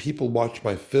times when people watch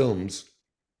my films,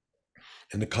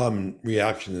 and the common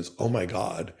reaction is, oh my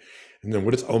God. And then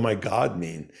what does oh my God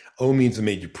mean? Oh means it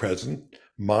made you present.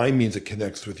 My means it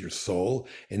connects with your soul.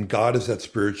 And God is that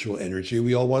spiritual energy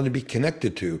we all want to be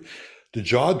connected to. The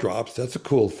jaw drops, that's a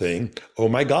cool thing. Oh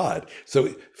my God.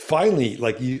 So finally,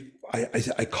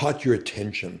 I caught your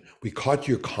attention. We caught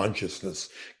your consciousness,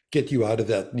 get you out of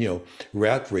that,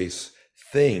 rat race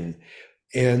thing.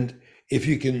 And if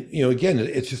you can, again,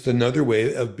 it's just another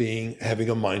way of having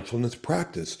a mindfulness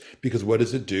practice, because what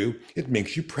does it do? It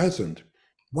makes you present.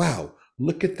 Wow,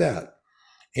 look at that.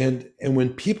 And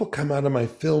when people come out of my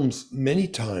films many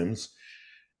times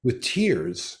with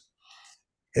tears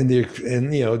and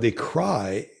they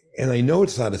cry, and I know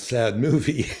it's not a sad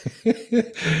movie,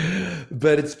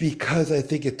 but it's because I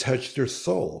think it touched their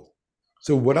soul.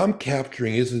 So what I'm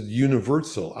capturing is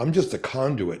universal. I'm just a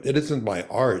conduit. It isn't my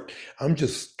art. I'm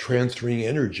just transferring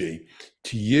energy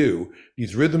to you,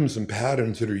 these rhythms and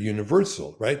patterns that are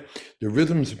universal, right? The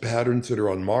rhythms and patterns that are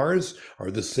on Mars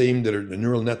are the same that are the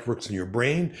neural networks in your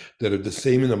brain, that are the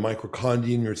same in the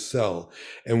mitochondria in your cell.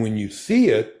 And when you see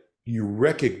it, you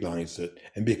recognize it.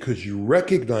 And because you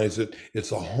recognize it,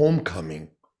 it's a homecoming.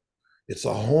 It's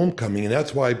a homecoming. And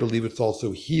that's why I believe it's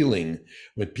also healing.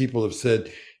 When people have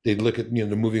said, they look at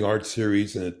the moving art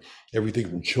series and everything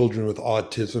from children with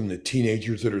autism to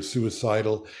teenagers that are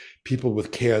suicidal, people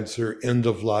with cancer, end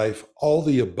of life, all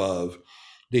the above.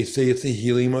 They say it's a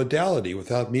healing modality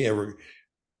without me ever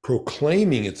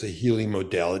proclaiming it's a healing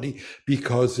modality,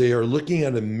 because they are looking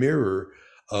at a mirror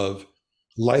of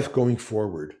life going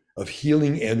forward, of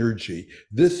healing energy.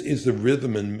 This is the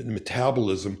rhythm and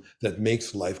metabolism that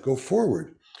makes life go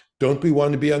forward. Don't we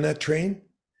want to be on that train?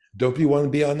 Don't we want to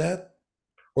be on that?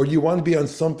 Or do you want to be on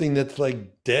something that's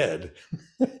like dead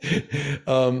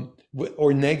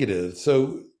or negative?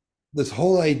 So this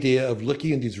whole idea of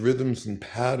looking at these rhythms and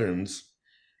patterns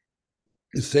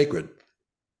is sacred.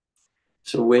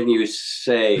 So when you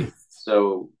say,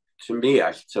 so to me,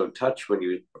 I'm so touched when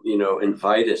you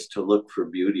invite us to look for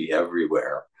beauty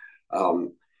everywhere.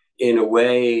 Um, in a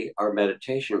way, our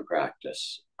meditation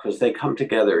practice, because they come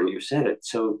together, and you said it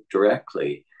so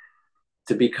directly,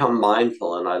 to become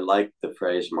mindful. And I like the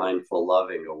phrase mindful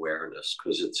loving awareness,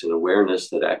 because it's an awareness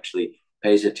that actually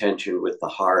pays attention with the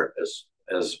heart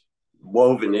as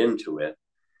woven into it.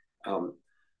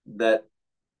 That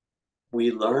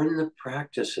we learn the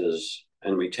practices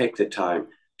and we take the time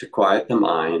to quiet the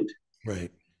mind,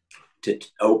 Right. to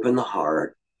open the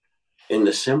heart in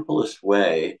the simplest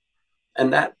way.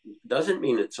 And that doesn't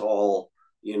mean it's all,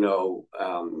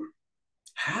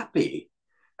 happy.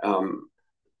 Um,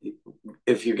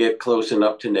 if you get close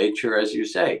enough to nature, as you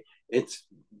say, it's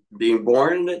being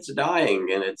born and it's dying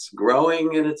and it's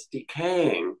growing and it's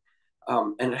decaying.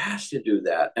 And it has to do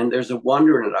that. And there's a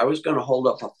wonder in it. I was going to hold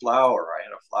up a flower. I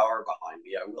had a flower behind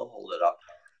me. I will hold it up.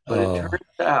 But it Oh,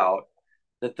 turns out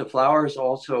that the flower is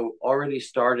also already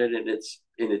started in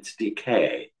its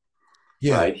decay.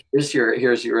 yeah. Right. Here's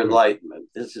your enlightenment.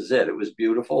 This is it. It was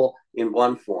beautiful in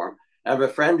one form. I have a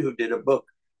friend who did a book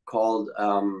called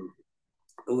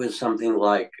it was something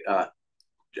like uh,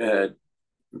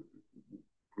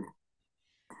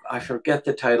 I forget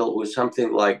the title. It was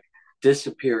something like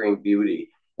Disappearing Beauty,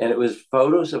 and it was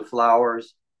photos of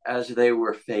flowers as they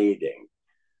were fading.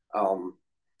 Um,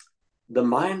 the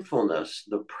mindfulness,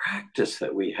 the practice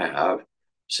that we have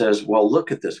says, well,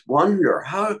 look at this wonder.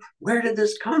 Where did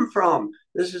this come from?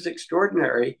 This is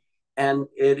extraordinary. And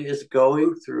it is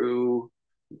going through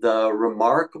the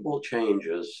remarkable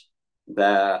changes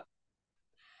that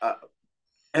uh,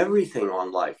 everything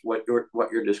on life, what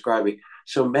you're describing.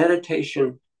 So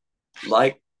meditation,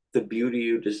 like the beauty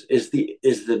you just is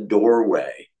the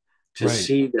doorway to Right.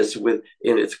 see this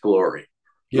in its glory.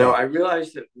 Now, Yeah. I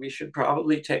realize that we should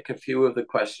probably take a few of the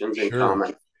questions and Sure.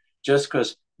 comments, just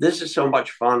because this is so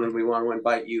much fun, and we want to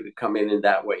invite you to come in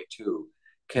that way too.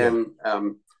 Yeah.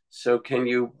 Can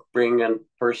you bring a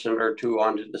person or two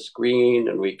onto the screen,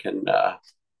 and we can? Yeah,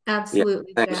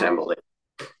 Absolutely, thanks, Jack. Emily.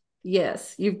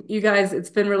 Yes, you guys, it's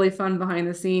been really fun behind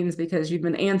the scenes because you've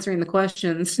been answering the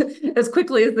questions as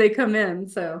quickly as they come in.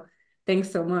 So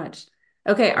thanks so much.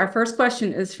 Okay, our first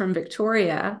question is from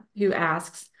Victoria, who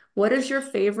asks, what is your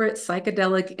favorite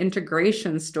psychedelic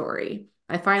integration story?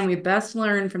 I find we best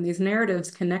learn from these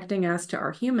narratives connecting us to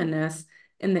our humanness,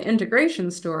 and the integration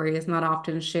story is not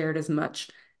often shared as much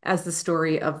as the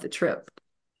story of the trip.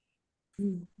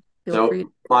 Feel free.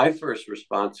 So my first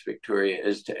response, Victoria,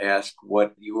 is to ask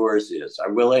what yours is. I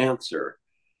will answer,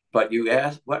 but you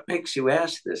ask, what makes you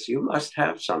ask this? You must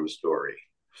have some story.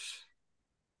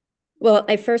 Well,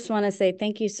 I first want to say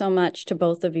thank you so much to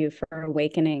both of you for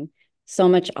awakening so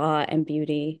much awe and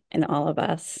beauty in all of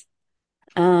us.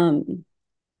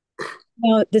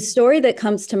 The story that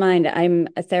comes to mind, I'm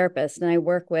a therapist and I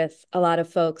work with a lot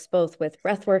of folks, both with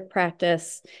breathwork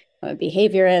practice, I'm a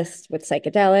behaviorist with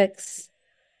psychedelics.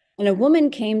 And a woman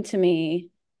came to me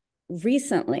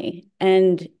recently,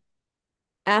 and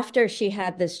after she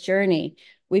had this journey,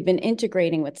 we've been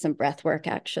integrating with some breathwork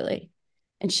actually.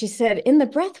 And she said, in the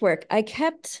breathwork, I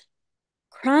kept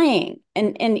crying.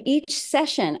 And each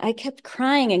session, I kept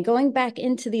crying and going back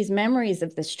into these memories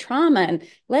of this trauma and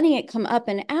letting it come up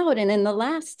and out. And in the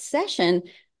last session,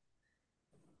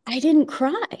 I didn't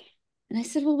cry. And I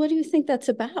said, well, what do you think that's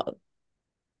about?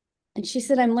 And she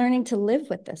said, I'm learning to live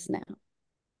with this now.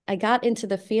 I got into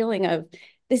the feeling of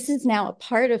this is now a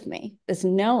part of me, this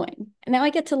knowing. And now I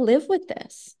get to live with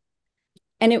this.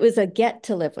 And it was a get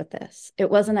to live with this.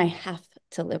 It wasn't I have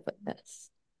to live with this.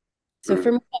 So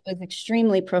for me, it was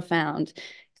extremely profound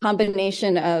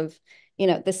combination of,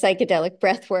 the psychedelic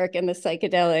breath work and the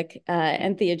psychedelic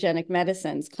entheogenic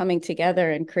medicines coming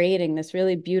together and creating this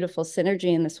really beautiful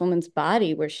synergy in this woman's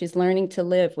body where she's learning to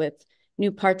live with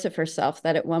new parts of herself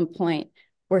that at one point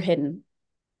were hidden.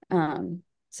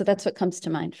 So that's what comes to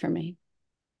mind for me.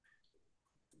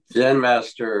 Zen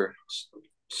master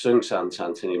Seung San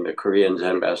Sansanim, the Korean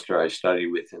Zen master I studied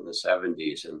with in the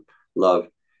 70s and loved,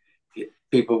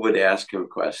 people would ask him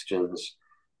questions,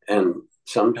 and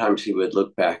sometimes he would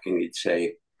look back and he'd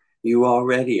say, you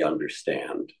already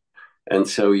understand. And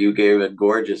so you gave a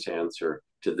gorgeous answer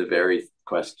to the very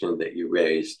question that you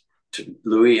raised.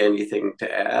 Louie, anything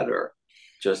to add? Or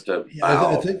just a Yeah, I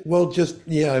bow. think, well, just,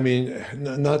 yeah, I mean,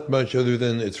 not much other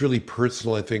than it's really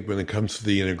personal, I think, when it comes to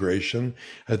the integration.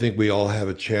 I think we all have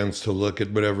a chance to look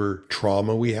at whatever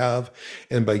trauma we have.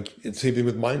 And by, it's same thing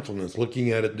with mindfulness, looking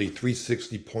at it, the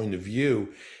 360 point of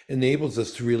view enables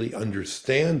us to really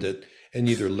understand it and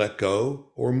either let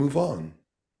go or move on.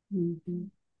 Mhm.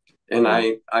 And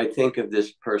I think of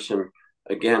this person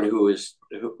again who was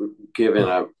given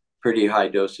a pretty high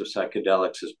dose of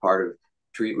psychedelics as part of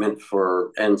treatment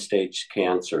for end stage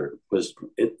cancer. Was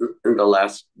in the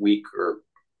last week or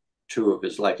two of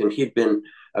his life, and he'd been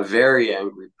a very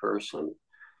angry person.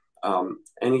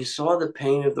 And he saw the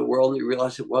pain of the world, and he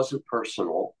realized it wasn't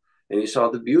personal. And he saw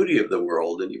the beauty of the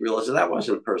world, and he realized that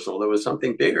wasn't personal. There was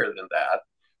something bigger than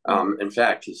that. In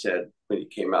fact, he said when he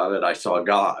came out that I saw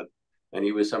God, and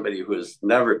he was somebody who was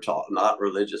never taught, not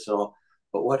religious at all.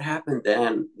 But what happened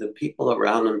then? The people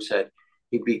around him said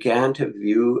he began to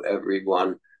view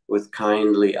everyone with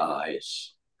kindly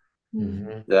eyes.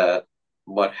 Mhm. That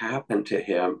what happened to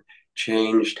him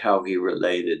changed how he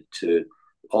related to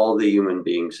all the human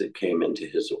beings that came into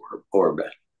his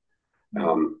orbit.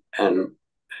 And,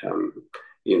 um,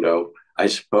 you know, I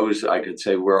suppose I could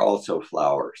say we're also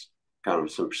flowers, kind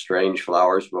of some strange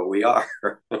flowers, but we are.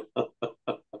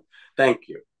 Thank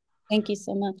you. Thank you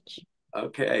so much.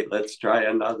 Okay, let's try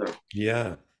another.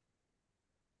 Yeah.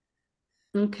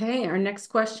 Okay, our next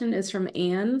question is from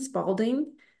Anne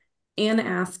Spalding. Anne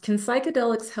asks, can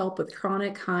psychedelics help with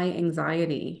chronic high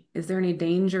anxiety? Is there any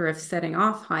danger of setting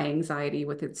off high anxiety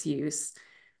with its use?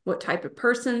 What type of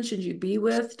person should you be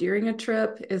with during a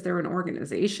trip? Is there an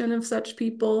organization of such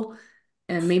people?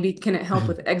 And maybe can it help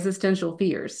with existential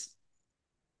fears?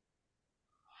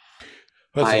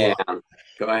 That's a Hi, lot. Anne.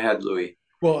 Go ahead, Louie.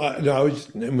 Well, no, I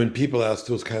was, when people ask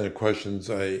those kind of questions,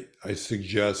 I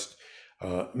suggest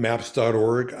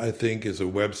maps.org, I think, is a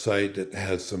website that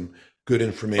has some good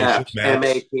information. Maps, Maps,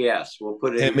 M-A-P-S. We'll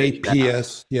put it in the chat.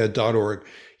 MAPS, yeah, .org,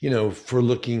 for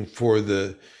looking for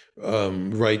the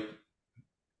right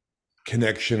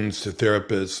connections to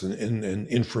therapists and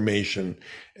information.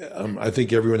 I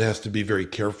think everyone has to be very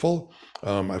careful.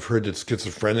 I've heard that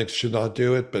schizophrenics should not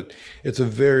do it, but it's a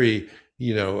very,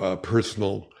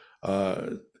 personal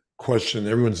question.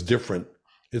 Everyone's different.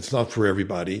 It's not for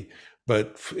everybody,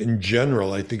 but in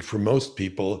general, I think for most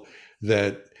people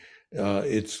that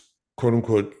it's quote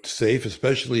unquote safe,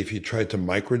 especially if you try to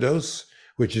microdose,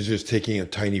 which is just taking a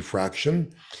tiny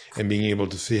fraction and being able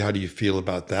to see how do you feel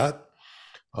about that.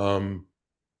 Yeah.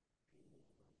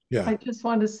 I just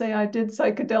wanted to say I did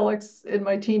psychedelics in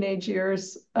my teenage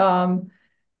years, and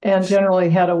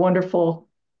generally had a wonderful,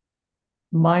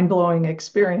 mind-blowing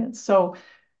experience. So,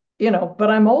 but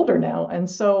I'm older now. And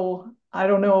so I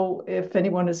don't know if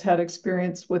anyone has had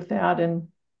experience with that. And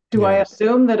do I Yeah.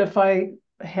 assume that if I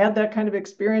had that kind of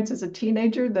experience as a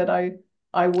teenager, that I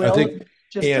I will think,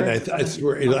 just and turn I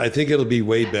swear, I think it'll be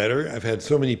way better. I've had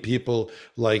so many people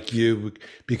like you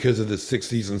because of the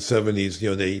 60s and 70s,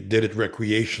 they did it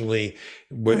recreationally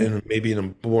and maybe in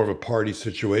a more of a party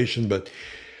situation. But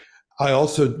I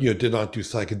also, did not do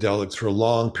psychedelics for a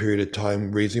long period of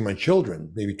time, raising my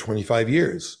children, maybe 25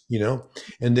 years,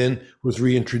 and then was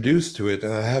reintroduced to it.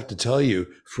 And I have to tell you,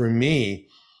 for me,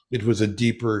 it was a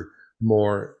deeper,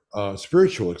 more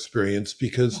spiritual experience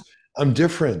because I'm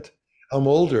different. I'm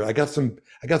older. I got some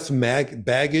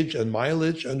baggage and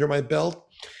mileage under my belt,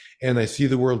 and I see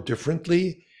the world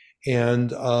differently. And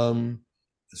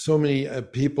so many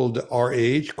people our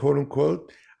age, quote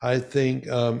unquote, I think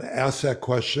asked that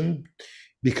question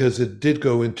because it did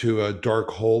go into a dark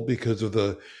hole because of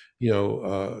the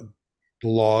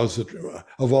laws that,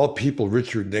 of all people,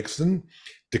 Richard Nixon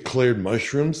declared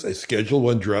mushrooms a Schedule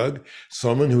I drug,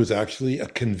 someone who was actually a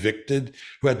convicted,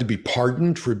 who had to be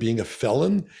pardoned for being a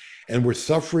felon. And we're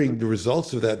suffering the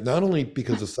results of that, not only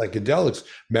because of psychedelics,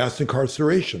 mass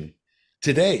incarceration.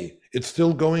 Today, it's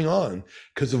still going on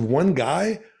because of one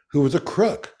guy who was a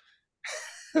crook.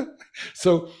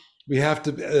 So we have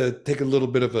to take a little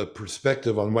bit of a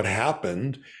perspective on what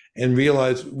happened and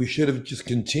realize we should have just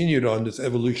continued on this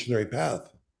evolutionary path.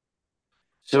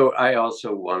 So I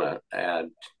also want to add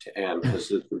to Anne,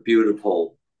 because it's a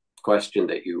beautiful question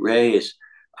that you raise.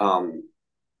 And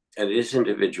it is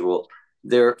individual.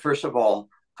 There, first of all,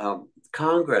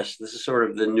 Congress, this is sort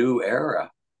of the new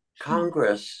era.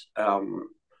 Congress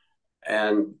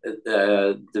and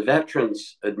the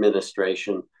Veterans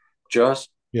Administration just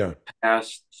Yeah.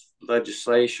 passed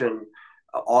legislation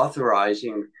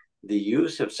authorizing the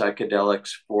use of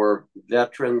psychedelics for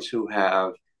veterans who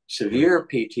have severe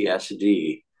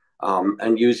PTSD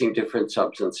and using different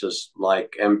substances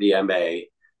like MDMA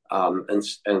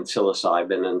and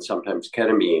psilocybin and sometimes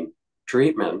ketamine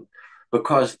treatment.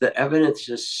 because the evidence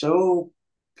is so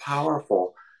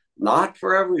powerful, not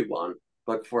for everyone,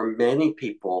 but for many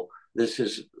people. This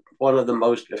is one of the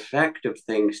most effective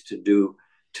things to do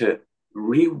to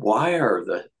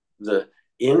rewire the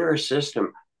inner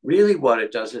system. Really, what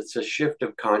it does, it's a shift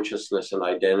of consciousness and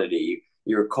identity.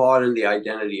 You're caught in the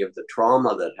identity of the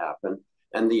trauma that happened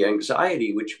and the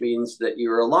anxiety, which means that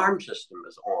your alarm system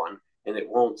is on and it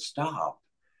won't stop.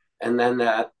 And then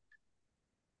that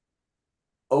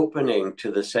opening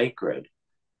to the sacred.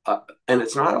 And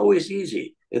it's not always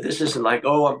easy. This isn't like,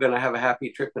 oh, I'm going to have a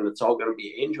happy trip and it's all going to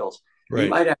be angels. Right. You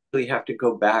might actually have to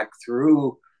go back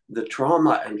through the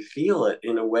trauma and feel it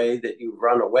in a way that you've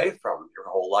run away from your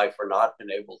whole life or not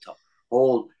been able to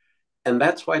hold. And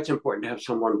that's why it's important to have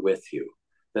someone with you,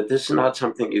 that this is not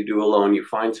something you do alone. You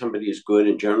find somebody who's good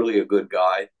and generally a good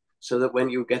guide, so that when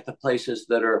you get the places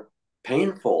that are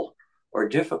painful or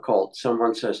difficult,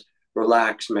 someone says,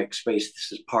 relax, make space.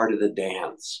 This is part of the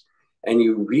dance. And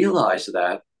you realize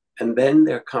that. And then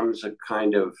there comes a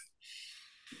kind of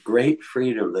great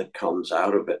freedom that comes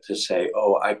out of it to say,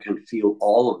 oh, I can feel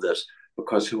all of this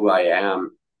because who I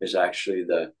am is actually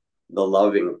the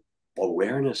loving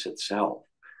awareness itself.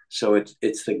 So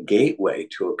it's the gateway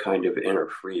to a kind of inner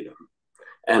freedom.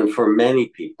 And for many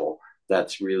people,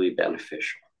 that's really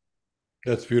beneficial.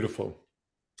 That's beautiful.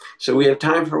 So we have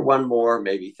time for one more,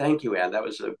 maybe. Thank you, Anne. That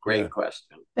was a great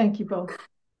question. Thank you both.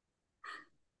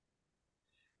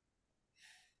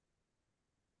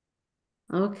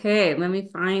 Okay, let me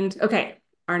find. Okay,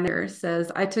 our nurse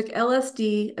says, I took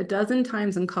LSD a dozen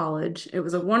times in college. It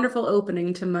was a wonderful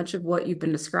opening to much of what you've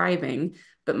been describing,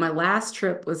 but my last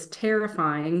trip was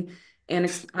terrifying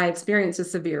and I experienced a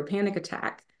severe panic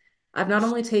attack. I've not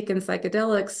only taken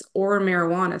psychedelics or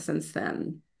marijuana since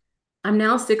then. I'm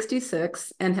now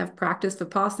 66 and have practiced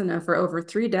Vipassana for over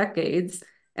 3 decades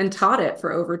and taught it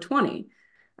for over 20.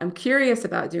 I'm curious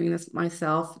about doing this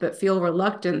myself, but feel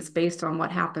reluctance based on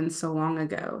what happened so long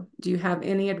ago. Do you have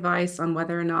any advice on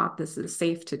whether or not this is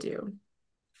safe to do?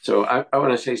 So I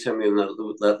want to say something and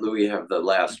let Louie have the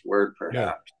last word,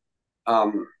 perhaps. Yeah. I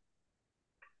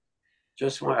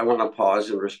want to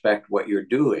pause and respect what you're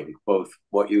doing, both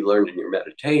what you learned in your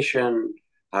meditation,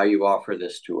 how you offer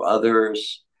this to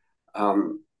others.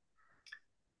 When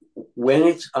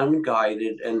it's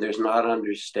unguided and there's not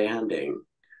understanding,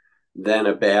 then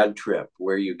a bad trip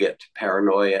where you get to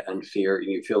paranoia and fear and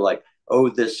you feel like, oh,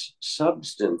 this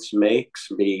substance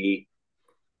makes me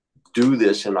do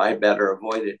this and I better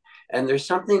avoid it. And there's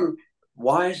something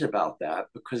wise about that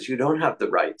because you don't have the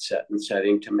right set and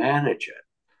setting to manage it.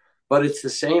 But it's the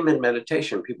same in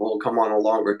meditation. People will come on a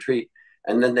long retreat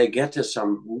and then they get to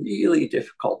some really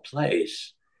difficult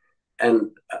place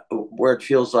and where it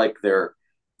feels like they're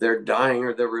dying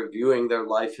or they're reviewing their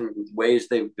life in ways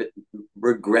they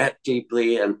regret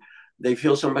deeply and they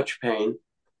feel so much pain.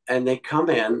 And they come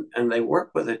in and they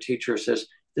work with a teacher who says,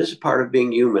 this is part of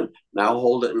being human. Now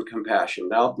hold it in compassion.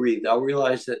 Now breathe. Now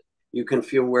realize that you can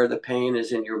feel where the pain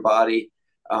is in your body.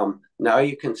 Now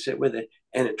you can sit with it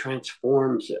and it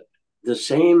transforms it. The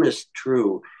same is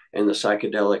true in the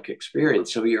psychedelic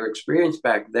experience. So your experience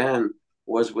back then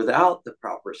was without the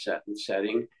proper set and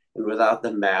setting and without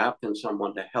the map and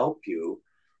someone to help you.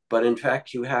 But in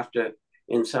fact, you have to,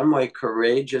 in some way,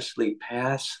 courageously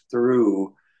pass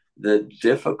through the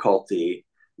difficulty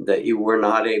that you were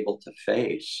not able to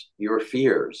face, your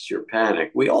fears, your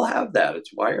panic. We all have that.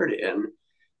 It's wired in.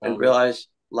 And realize,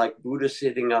 like Buddha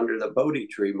sitting under the Bodhi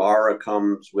tree, Mara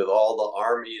comes with all the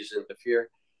armies and the fear,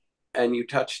 and you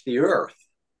touch the earth,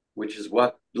 which is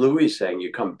what Louie is saying.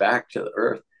 You come back to the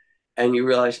earth and you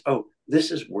realize, oh,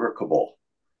 this is workable.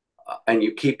 And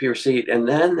you keep your seat. And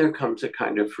then there comes a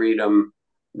kind of freedom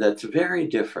that's very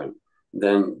different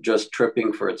than just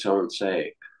tripping for its own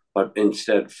sake, but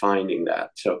instead finding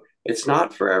that. So it's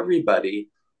not for everybody,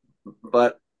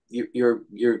 but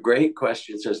your great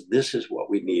question says, this is what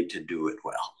we need to do it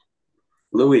well.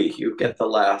 Louie, you get the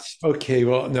last. Okay,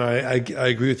 well, no, I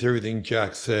agree with everything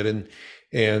Jack said.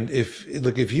 And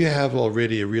if you have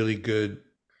already a really good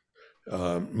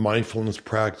mindfulness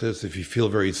practice, if you feel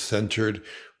very centered,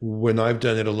 when I've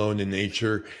done it alone in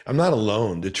nature, I'm not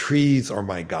alone. The trees are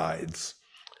my guides,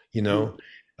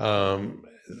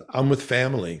 I'm with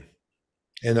family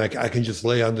and I can just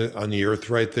lay on the earth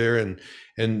right there.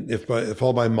 And if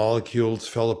all my molecules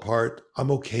fell apart,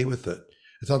 I'm okay with it.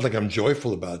 It's not like I'm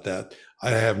joyful about that. I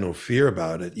have no fear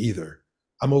about it either.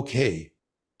 I'm okay.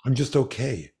 I'm just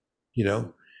okay,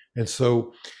 And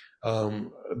so,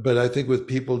 but I think with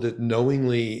people that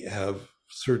knowingly have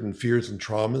certain fears and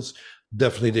traumas,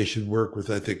 definitely they should work with,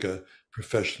 I think, a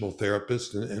professional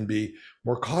therapist and be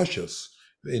more cautious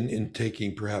in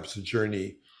taking perhaps a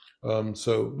journey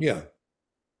So yeah,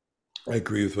 I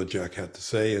agree with what Jack had to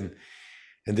say, and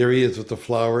there he is with the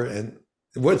flower. And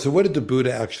what did the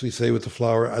Buddha actually say with the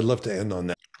flower? I'd love to end on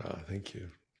that. Thank you.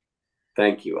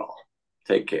 Thank you all.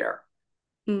 Take care.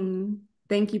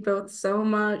 Thank you both so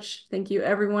much. Thank you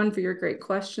everyone for your great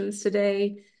questions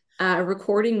today. A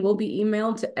recording will be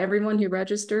emailed to everyone who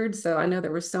registered. So I know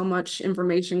there was so much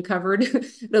information covered.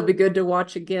 It'll be good to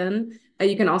watch again.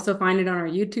 You can also find it on our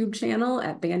YouTube channel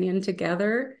at Banyan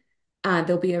Together.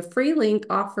 There'll be a free link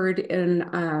offered in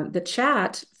the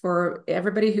chat for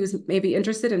everybody who's maybe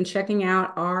interested in checking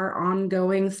out our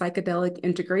ongoing psychedelic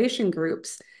integration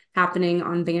groups happening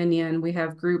on Banyan. We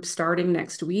have groups starting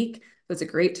next week. It's a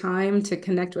great time to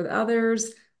connect with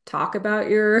others, talk about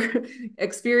your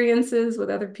experiences with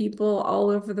other people all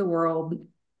over the world.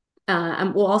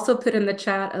 We'll also put in the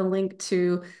chat a link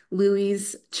to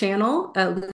Louie's channel.